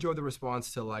 I've enjoyed the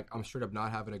response to like I'm straight up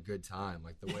not having a good time.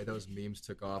 Like the way those memes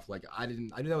took off. Like I knew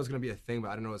that was gonna be a thing, but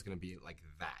I didn't know it was gonna be like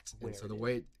that. And so the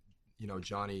way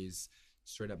Johnny's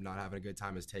straight up not having a good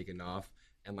time has taken off.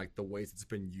 And like the ways it's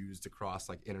been used across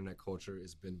like internet culture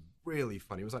has been really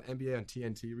funny. It was on NBA on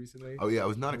TNT recently. Oh yeah, I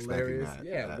was not Hilarious.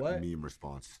 expecting that. Yeah, that what meme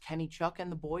response? Kenny, Chuck,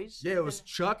 and the boys. Yeah, it was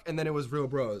Chuck, and then it was Real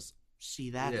Bros.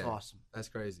 See, that's awesome. That's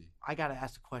crazy. I gotta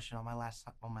ask a question on my last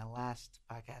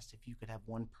podcast. If you could have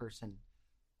one person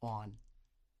on,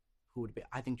 who would be?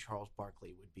 I think Charles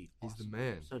Barkley would be. Awesome. He's the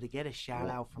man. So to get a shout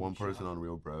out from one person on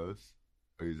Real Bros.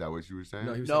 Is that what you were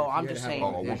saying? No, I'm just saying.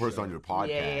 One person on your podcast.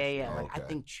 Yeah. Oh, like, okay. I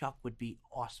think Chuck would be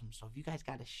awesome. So if you guys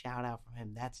got a shout out from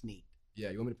him, that's neat.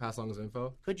 Yeah, you want me to pass along his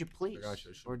info? Could you please?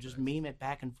 Or just meme it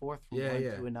back and forth from one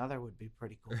to another would be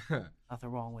pretty cool. Nothing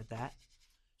wrong with that.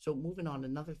 So moving on,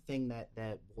 another thing that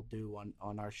we'll do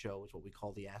on our show is what we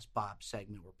call the Ask Bob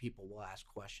segment, where people will ask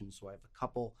questions. So I have a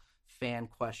couple fan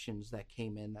questions that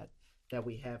came in that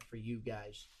we have for you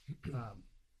guys.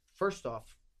 First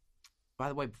off, by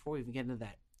the way, before we even get into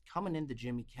that, coming into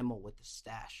Jimmy Kimmel with the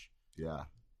stash. Yeah.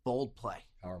 Bold play.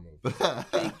 Power move.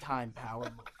 Big time power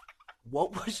move.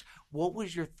 What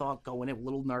was your thought going in? A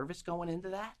little nervous going into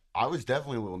that? I was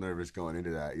definitely a little nervous going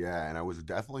into that, yeah, and I was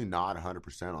definitely not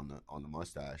 100% on the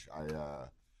mustache. I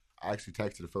actually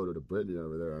texted a photo to Brittany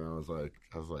over there, and I was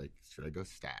like, should I go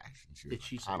stash? And she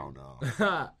was like, I don't know.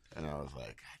 And I was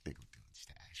like, I think I'm doing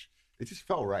stash. It just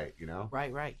felt right, you know?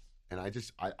 Right. And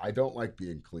I don't like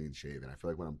being clean shaven. I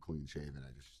feel like when I'm clean shaven,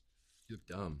 you look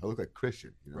dumb. I look like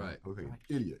Christian, you know? Right. I look like an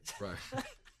idiot. Right.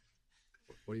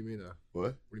 What do you mean though? What?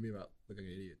 What do you mean about looking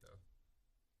like an idiot though?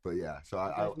 But yeah,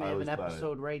 so we have an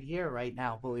episode right here, right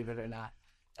now. Believe it or not,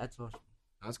 that's awesome.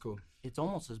 That's cool. It's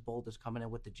almost as bold as coming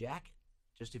in with the jacket.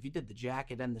 Just if you did the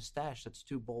jacket and the stash, that's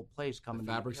 2 bold plays coming.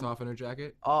 The fabric softener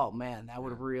jacket. Oh man, that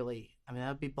would really. I mean, that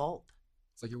would be bold.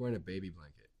 It's like you're wearing a baby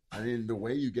blanket. I mean, the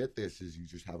way you get this is you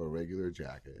just have a regular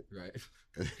jacket, right?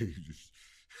 And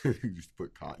you just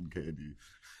put cotton candy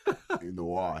in the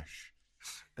wash.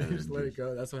 And you just let it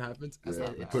go. That's what happens. Yeah,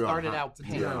 it started out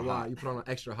pink. You put on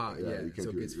extra hot. Yeah, so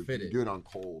it gets fitted. You do it on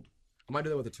cold. I might do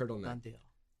that with a turtleneck. Done deal.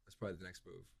 That's probably the next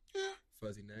move. Yeah.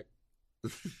 Fuzzy neck.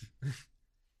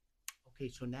 Okay,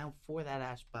 so now for that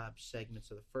Ask Bob segment,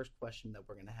 so the first question that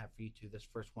we're going to have for you two, this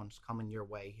first one's coming your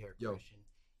way here, Christian.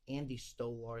 Andy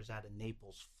Stolar's out of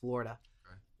Naples, Florida,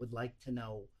 would like to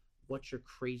know, what's your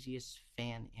craziest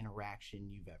fan interaction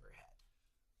you've ever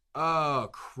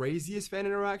had? Craziest fan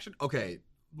interaction? Okay.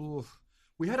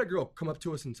 We had a girl come up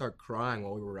to us and start crying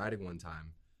while we were riding one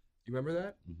time. You remember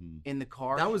that? Mm-hmm. In the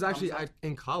car? That was actually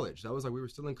in college. That was like, we were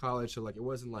still in college, so like it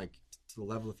wasn't like to the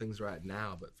level of things we're at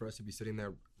now, but for us to be sitting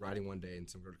there riding one day and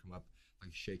some girl to come up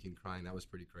like shaking, crying, that was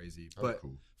pretty crazy. But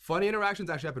cool. Funny interactions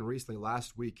actually happened recently.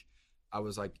 Last week, I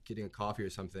was like getting a coffee or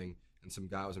something, and some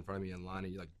guy was in front of me in line,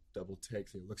 and he like double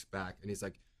takes and he looks back, and he's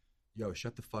like, yo,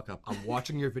 shut the fuck up. I'm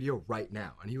watching your video right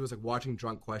now. And he was like watching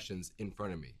Drunk Questions in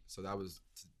front of me. So that was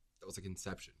like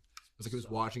Inception. It was like he was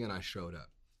watching and I showed up.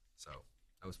 So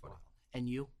that was funny. And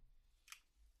you?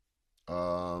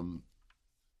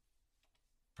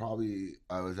 Probably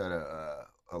I was at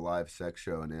a live sex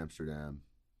show in Amsterdam.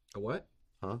 A what?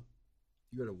 Huh?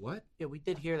 You at a what? Yeah, we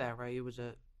did hear that, right? It was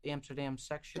a Amsterdam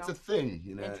sex show. It's a thing,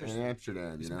 you know, in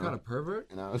Amsterdam. You Some know, kind of pervert.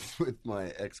 And I was with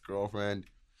my ex-girlfriend,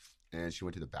 and she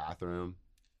went to the bathroom,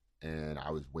 and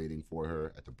I was waiting for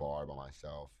her at the bar by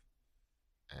myself.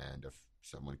 And if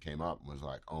someone came up and was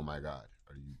like, "Oh my God,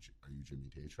 are you Jimmy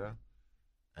Tatra?"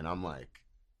 And I'm like,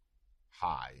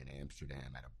 high in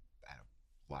Amsterdam at a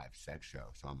live sex show,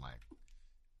 so I'm like,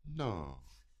 no.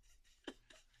 And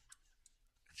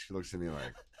she looks at me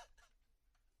like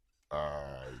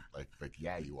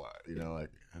yeah, you are, you know,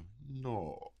 like,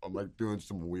 no. I'm like doing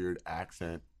some weird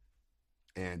accent,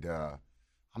 and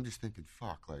I'm just thinking,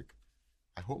 fuck, like,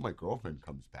 I hope my girlfriend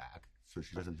comes back so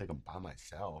she doesn't think I'm by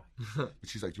myself. But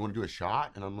she's like, "Do you want to do a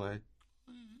shot?" And I'm like,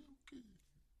 "Okay."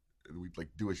 And we like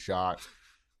do a shot.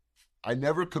 I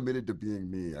never committed to being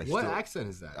me. What accent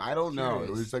is that? I don't know. It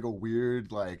Curious. was like a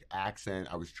weird like accent.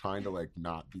 I was trying to like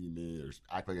not be me or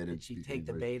act like I didn't Did she speak take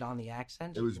the English. bait on the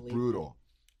accent? It was brutal.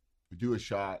 We do a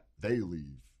shot. They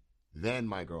leave. Then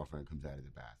my girlfriend comes out of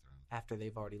the bathroom. After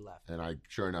they've already left. And I,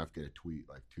 sure enough, get a tweet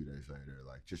like 2 days later.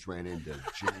 Like, just ran into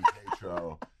Jimmy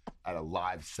Petro at a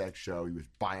live sex show. He was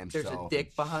by himself. There's a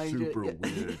dick behind you. Super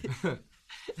weird.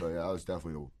 So, yeah, that was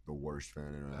definitely the worst fan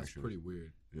interaction. That's pretty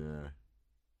weird. Yeah.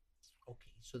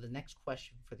 Okay, so the next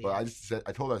question for the... But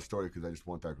I told that story because I just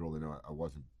want that girl to know I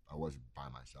wasn't by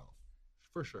myself.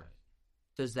 For sure.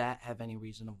 Does that have any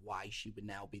reason of why she would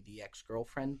now be the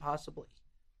ex-girlfriend, possibly?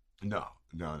 No.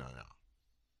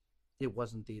 It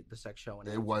wasn't the sex show in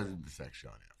It Amsterdam. wasn't the sex show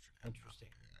in Amsterdam. Interesting.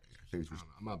 I think it was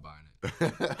I'm not buying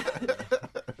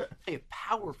it. Hey, a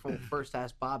powerful First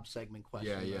Ask Bob segment question.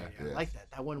 Yeah. right here. I like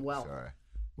that. That went well. Sorry.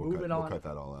 Moving We'll on. cut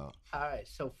that all out. All right,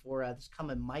 so for this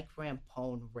coming, Mike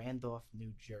Rampone, Randolph,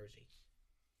 New Jersey.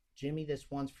 Jimmy, this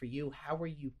one's for you. How were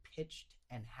you pitched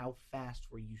and how fast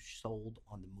were you sold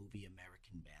on the movie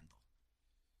American Vandal?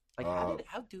 Like,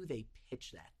 how do they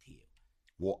pitch that to you?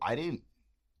 Well,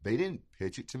 they didn't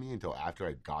pitch it to me until after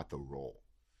I got the role.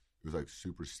 It was like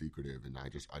super secretive, and I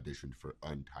just auditioned for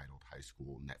Untitled High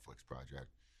School Netflix project.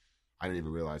 I didn't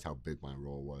even realize how big my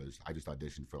role was. I just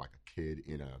auditioned for like a kid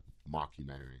in a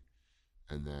mockumentary.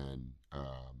 And then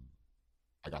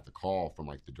I got the call from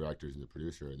like the directors and the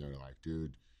producer, and they're like,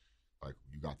 "Dude, like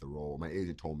you got the role." My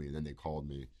agent told me, and then they called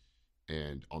me,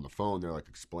 and on the phone they're like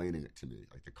explaining it to me,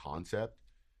 like the concept.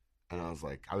 And I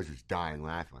was just dying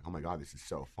laughing, like, "Oh my God, this is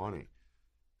so funny."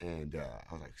 And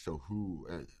I was like, "So who?"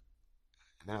 And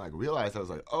then I like realized, I was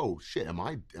like, "Oh shit, am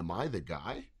I the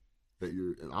guy that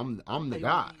you're? I'm the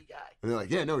guy." And they're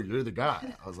like, "Yeah, no, you're the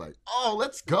guy." I was like, "Oh,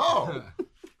 let's go."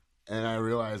 And I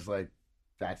realized like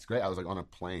that's great. I was like on a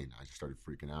plane. I just started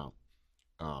freaking out.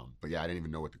 But yeah, I didn't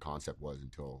even know what the concept was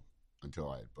until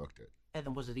I had booked it. And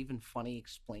then was it even funny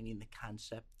explaining the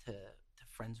concept to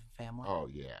friends and family? Oh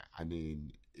yeah, I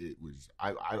mean, it was.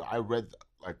 I read,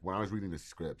 like when I was reading the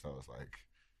scripts,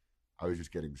 I was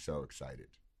just getting so excited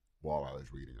while I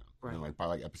was reading them. Right. And like by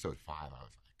like episode 5, I was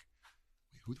like,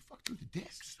 "Wait, who the fuck do the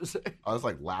dicks?" I was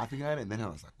like laughing at it, and then I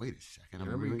was like, "Wait a second, I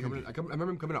remember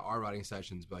him coming to our writing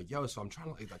sessions, be like, "Yo, so I'm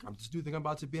trying to like I'm this new thing I'm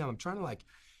about to be on. I'm trying to like,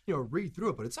 read through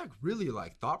it, but it's like really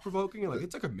like thought provoking and like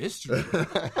it's like a mystery. I'm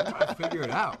trying to figure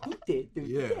it out." Who did the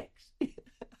Yeah. dicks?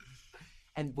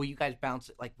 And will you guys bounce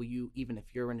it? Like, will you, even if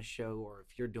you're in a show or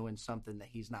if you're doing something that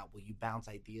he's not, will you bounce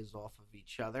ideas off of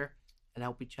each other and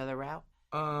help each other out?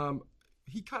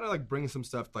 He kind of like brings some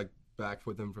stuff like back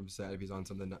with him from set if he's on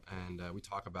something, and we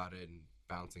talk about it and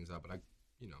bounce things up, and I,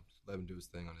 let him do his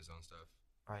thing on his own stuff.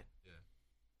 Right. Yeah.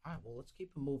 All right, well, let's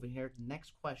keep it moving here.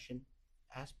 Next question.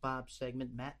 Ask Bob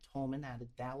segment. Matt Tolman out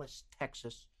of Dallas,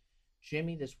 Texas.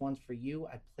 Jimmy, this one's for you.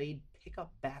 I played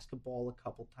pickup basketball a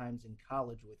couple times in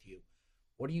college with you.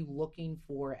 What are you looking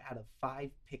for out of 5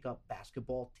 pickup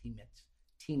basketball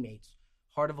teammates?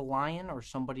 Heart of a lion or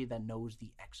somebody that knows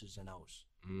the X's and O's?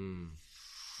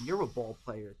 You're a ball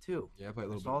player too. Yeah, I play a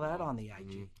little bit. Saw that on the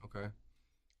IG. Okay.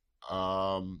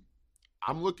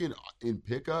 I'm looking in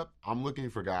pickup. I'm looking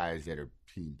for guys that are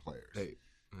team players. Hey,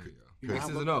 there you You're go. not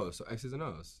X's and O's. So X's and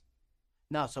O's.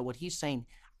 No, so what he's saying,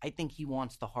 I think he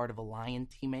wants the heart of a lion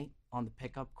teammate on the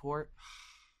pickup court.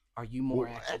 Are you more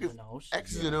Well, X's and O's?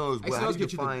 X's and O's. X's and How O's do you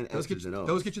get you define the, those X's and O's?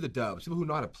 those get you the dubs. People who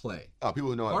know how to play. Oh, people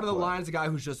who know how Part to of the play. line's the guy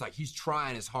who's just like he's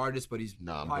trying his hardest, but he's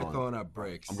No, I'm probably going- throwing up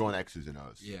bricks. I'm going X's and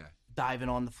O's. Yeah, Diving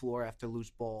on the floor after loose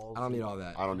balls. I don't need all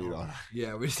that. I don't need all that.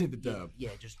 Yeah, we just need the Yeah, dub. yeah,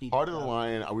 just need Part the of the dub.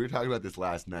 line, we were talking about this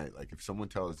last night. Like, if someone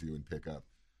tells you in pickup,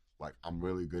 like, I'm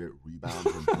really good at rebounds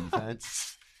and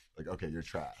defense, like, okay, you're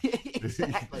trash.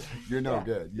 Exactly. You're no Yeah.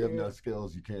 good. You have no Yeah.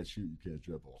 skills. You can't shoot. You can't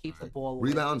dribble. Keep the Like, ball away.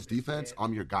 rebounds, defense,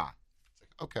 I'm your guy. It's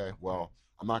like, okay, well,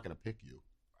 I'm not going to pick you.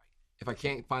 If I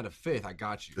can't find a fifth, I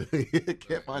got you.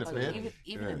 Can't find a But fan.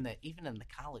 even in the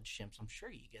college shimps, I'm sure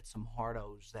you get some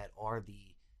hardos that are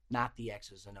not the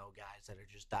X's and O guys that are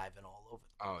just diving all over.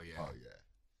 Oh yeah, Oh, yeah.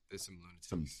 there's some lunatics.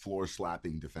 Some floor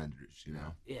slapping defenders, you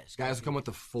know? Yes, Guys who come with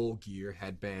the full gear,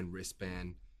 headband,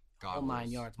 wristband, all goggles. 9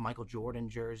 yards. Michael Jordan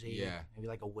jersey. Yeah. Maybe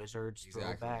like a Wizards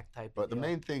Exactly. throwback type. But of the deal.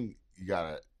 main thing you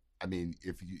gotta, I mean,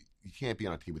 if you can't be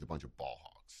on a team with a bunch of ball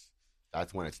hogs.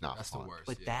 That's when it's not That's fun. the worst.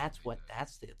 But yeah,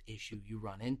 that's the issue you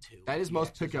run into. That with is the most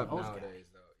X's and pickup O's nowadays, guys.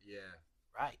 though. Yeah,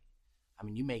 Right. I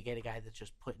mean, you may get a guy that's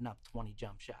just putting up 20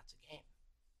 jump shots a game.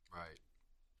 right.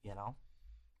 You know,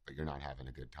 But you're not having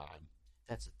a good time.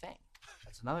 that's the thing.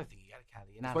 That's another thing you got to count.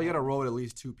 That's why you got to roll with at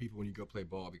least 2 people when you go play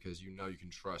ball because you know you can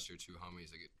trust your 2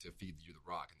 homies to feed you the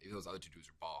rock. And those other 2 dudes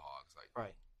are ball hogs. Like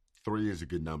Right. 3 is a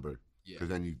good number Yeah. because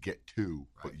then you get 2,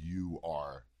 but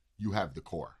Right. you have the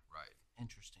core. Right.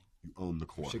 Interesting. You own the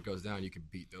core. If shit goes down, you can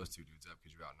beat those 2 dudes up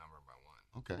because you're outnumbered by 1.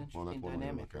 Okay, well that's Interesting one way to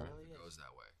dynamic. look It at it. really It is. goes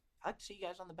that way. I'd like to see you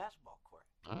guys on the basketball court.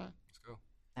 All right. Let's go.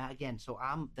 Now, again, so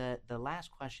I'm the last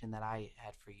question that I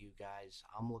had for you guys.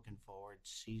 I'm looking forward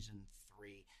season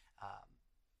 3.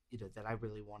 That I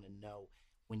really want to know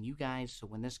when you guys. So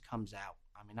when this comes out,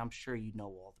 I mean, I'm sure you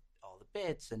know all the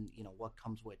bits and what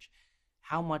comes which.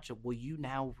 How much will you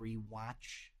now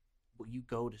rewatch? Will you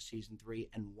go to season 3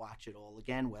 and watch it all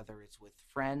again, whether it's with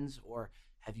friends or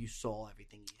have you saw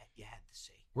everything you had to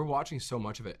see? We're watching so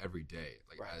much of it every day,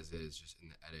 like Right. as is, just in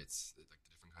the edits, like the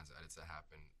different kinds of edits that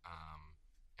happen.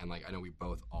 And like I know we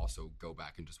both also go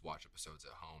back and just watch episodes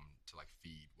at home to like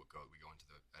feed we go into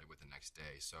the edit with the next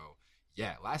day. So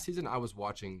yeah, last season I was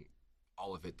watching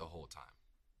all of it the whole time.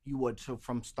 You would, so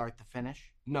from start to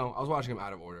finish? No, I was watching them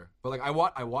out of order, but like I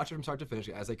watch it from start to finish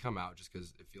as they come out, just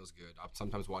because it feels good. I'll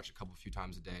sometimes watch a few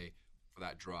times a day for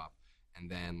that drop,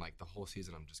 and then like the whole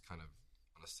season I'm just kind of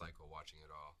on a cycle watching it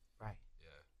all. Right.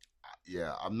 Yeah.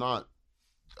 Yeah, I'm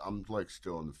like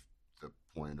still in the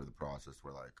point of the process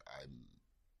where like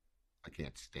I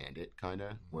can't stand it, kind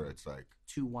of, where it's like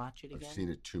To watch it again? I've seen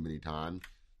it too many times.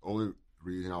 Only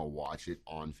reason I'll watch it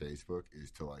on Facebook is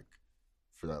to like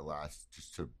for that last,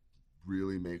 just to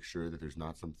really make sure that there's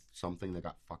not something that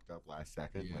got fucked up last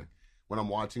second. Yeah. Like when I'm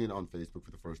watching it on Facebook for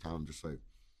the first time, I'm just like,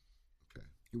 okay,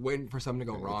 You're waiting for something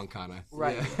to go Yeah, wrong, kind of.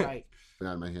 Right, Yeah. right. been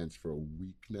out of my hands for a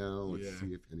week now. Let's Yeah.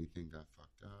 see if anything got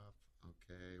fucked up.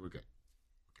 Okay, we're good.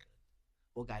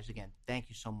 Well, guys, again, thank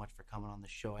you so much for coming on the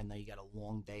show. I know you got a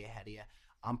long day ahead of you.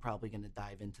 I'm probably going to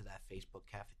dive into that Facebook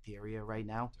cafeteria right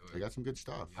now. Do They it. got some good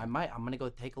stuff. I'm going to go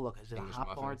take a look. Is it English a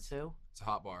hot bar, muffins. too? It's a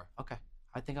hot bar. Okay.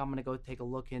 I think I'm going to go take a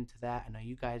look into that. I know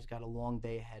you guys got a long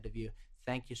day ahead of you.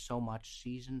 Thank you so much.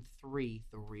 Season 3,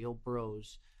 The Real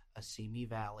Bros, a Simi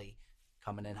Valley,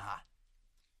 coming in hot.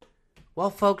 Well,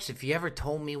 folks, if you ever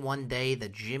told me one day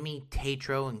that Jimmy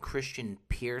Tatro and Christian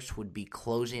Pierce would be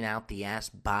closing out the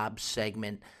Ask Bob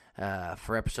segment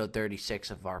for episode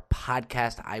 36 of our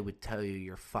podcast, I would tell you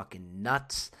you're fucking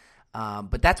nuts.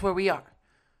 But that's where we are.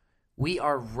 We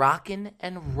are rocking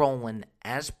and rolling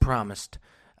as promised.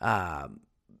 I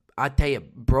tell you,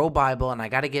 Bro Bible, and I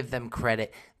got to give them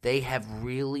credit, they have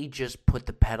really just put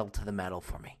the pedal to the metal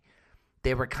for me.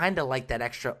 They were kind of like that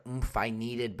extra oomph I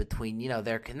needed between,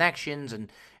 their connections and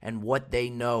what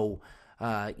they know,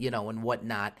 and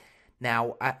whatnot.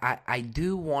 Now, I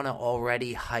do want to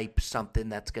already hype something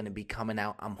that's going to be coming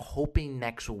out. I'm hoping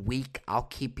next week. I'll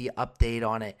keep you updated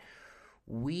on it.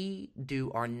 We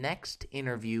do our next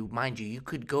interview. Mind you, you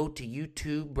could go to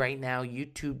YouTube right now,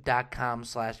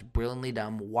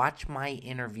 youtube.com/brilliantlydumb. Watch my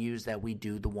interviews that we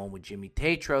do, the one with Jimmy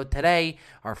Tatro today,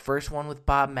 our first one with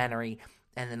Bob Menery.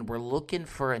 And then we're looking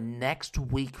for a next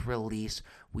week release.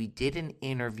 We did an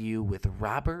interview with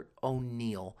Robert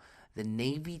O'Neill, the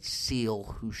Navy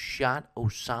SEAL who shot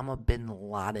Osama bin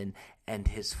Laden and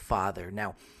his father.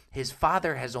 Now, his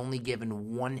father has only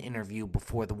given one interview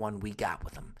before the one we got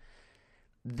with him.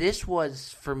 This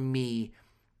was, for me,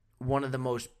 one of the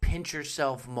most pinch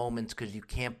yourself moments because you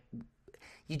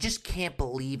just can't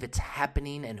believe it's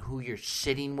happening and who you're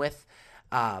sitting with.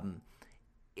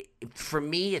 For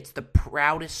me, it's the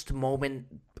proudest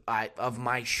moment of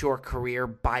my short career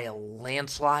by a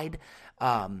landslide.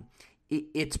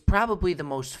 It's probably the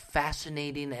most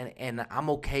fascinating, and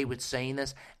I'm okay with saying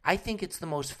this, I think it's the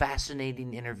most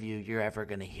fascinating interview you're ever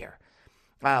going to hear.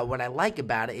 What I like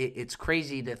about it, it's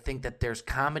crazy to think that there's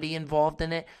comedy involved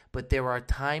in it, but there are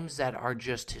times that are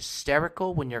just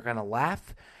hysterical when you're going to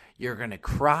laugh, you're going to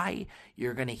cry,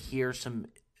 you're going to hear some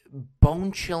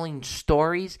bone-chilling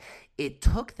stories. It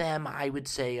took them, I would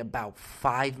say, about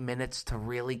 5 minutes to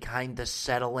really kind of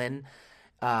settle in,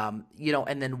 and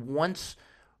then once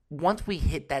we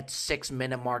hit that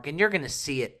 6-minute mark, and you're going to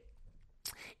see it,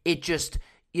 it just,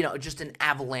 just an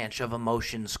avalanche of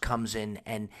emotions comes in,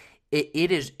 and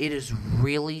it is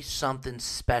really something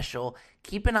special.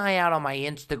 Keep an eye out on my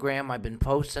Instagram. I've been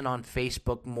posting on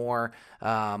Facebook more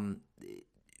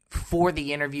for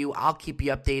the interview. I'll keep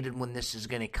you updated when this is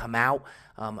going to come out.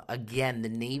 Again, the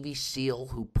Navy SEAL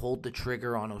who pulled the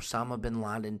trigger on Osama bin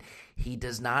Laden, he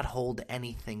does not hold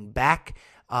anything back.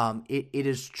 It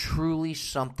is truly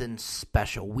something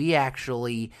special. We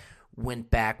actually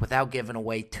went back, without giving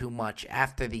away too much,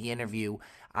 after the interview.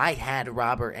 I had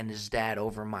Robert and his dad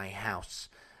over my house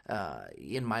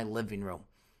in my living room.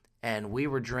 and we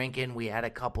were drinking. We had a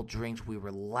couple drinks. We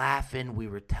were laughing. We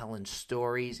were telling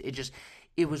stories.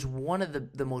 It was one of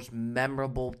the most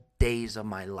memorable days of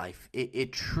my life.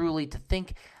 It truly, to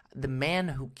think the man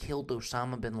who killed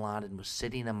Osama bin Laden was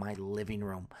sitting in my living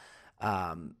room,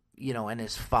 and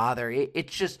his father.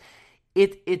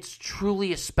 It's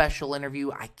truly a special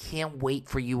interview. I can't wait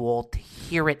for you all to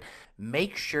hear it.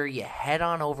 Make sure you head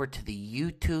on over to the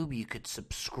YouTube. You could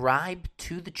subscribe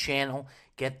to the channel.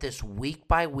 Get this week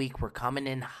by week. We're coming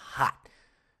in hot.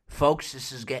 Folks,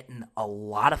 this is getting a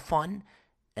lot of fun,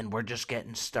 and we're just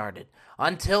getting started.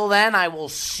 Until then, I will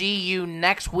see you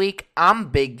next week. I'm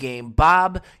Big Game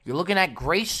Bob. You're looking at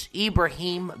Grace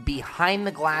Ibrahim behind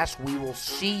the glass. We will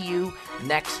see you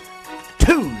next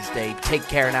Tuesday. Take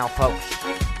care now,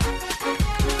 folks.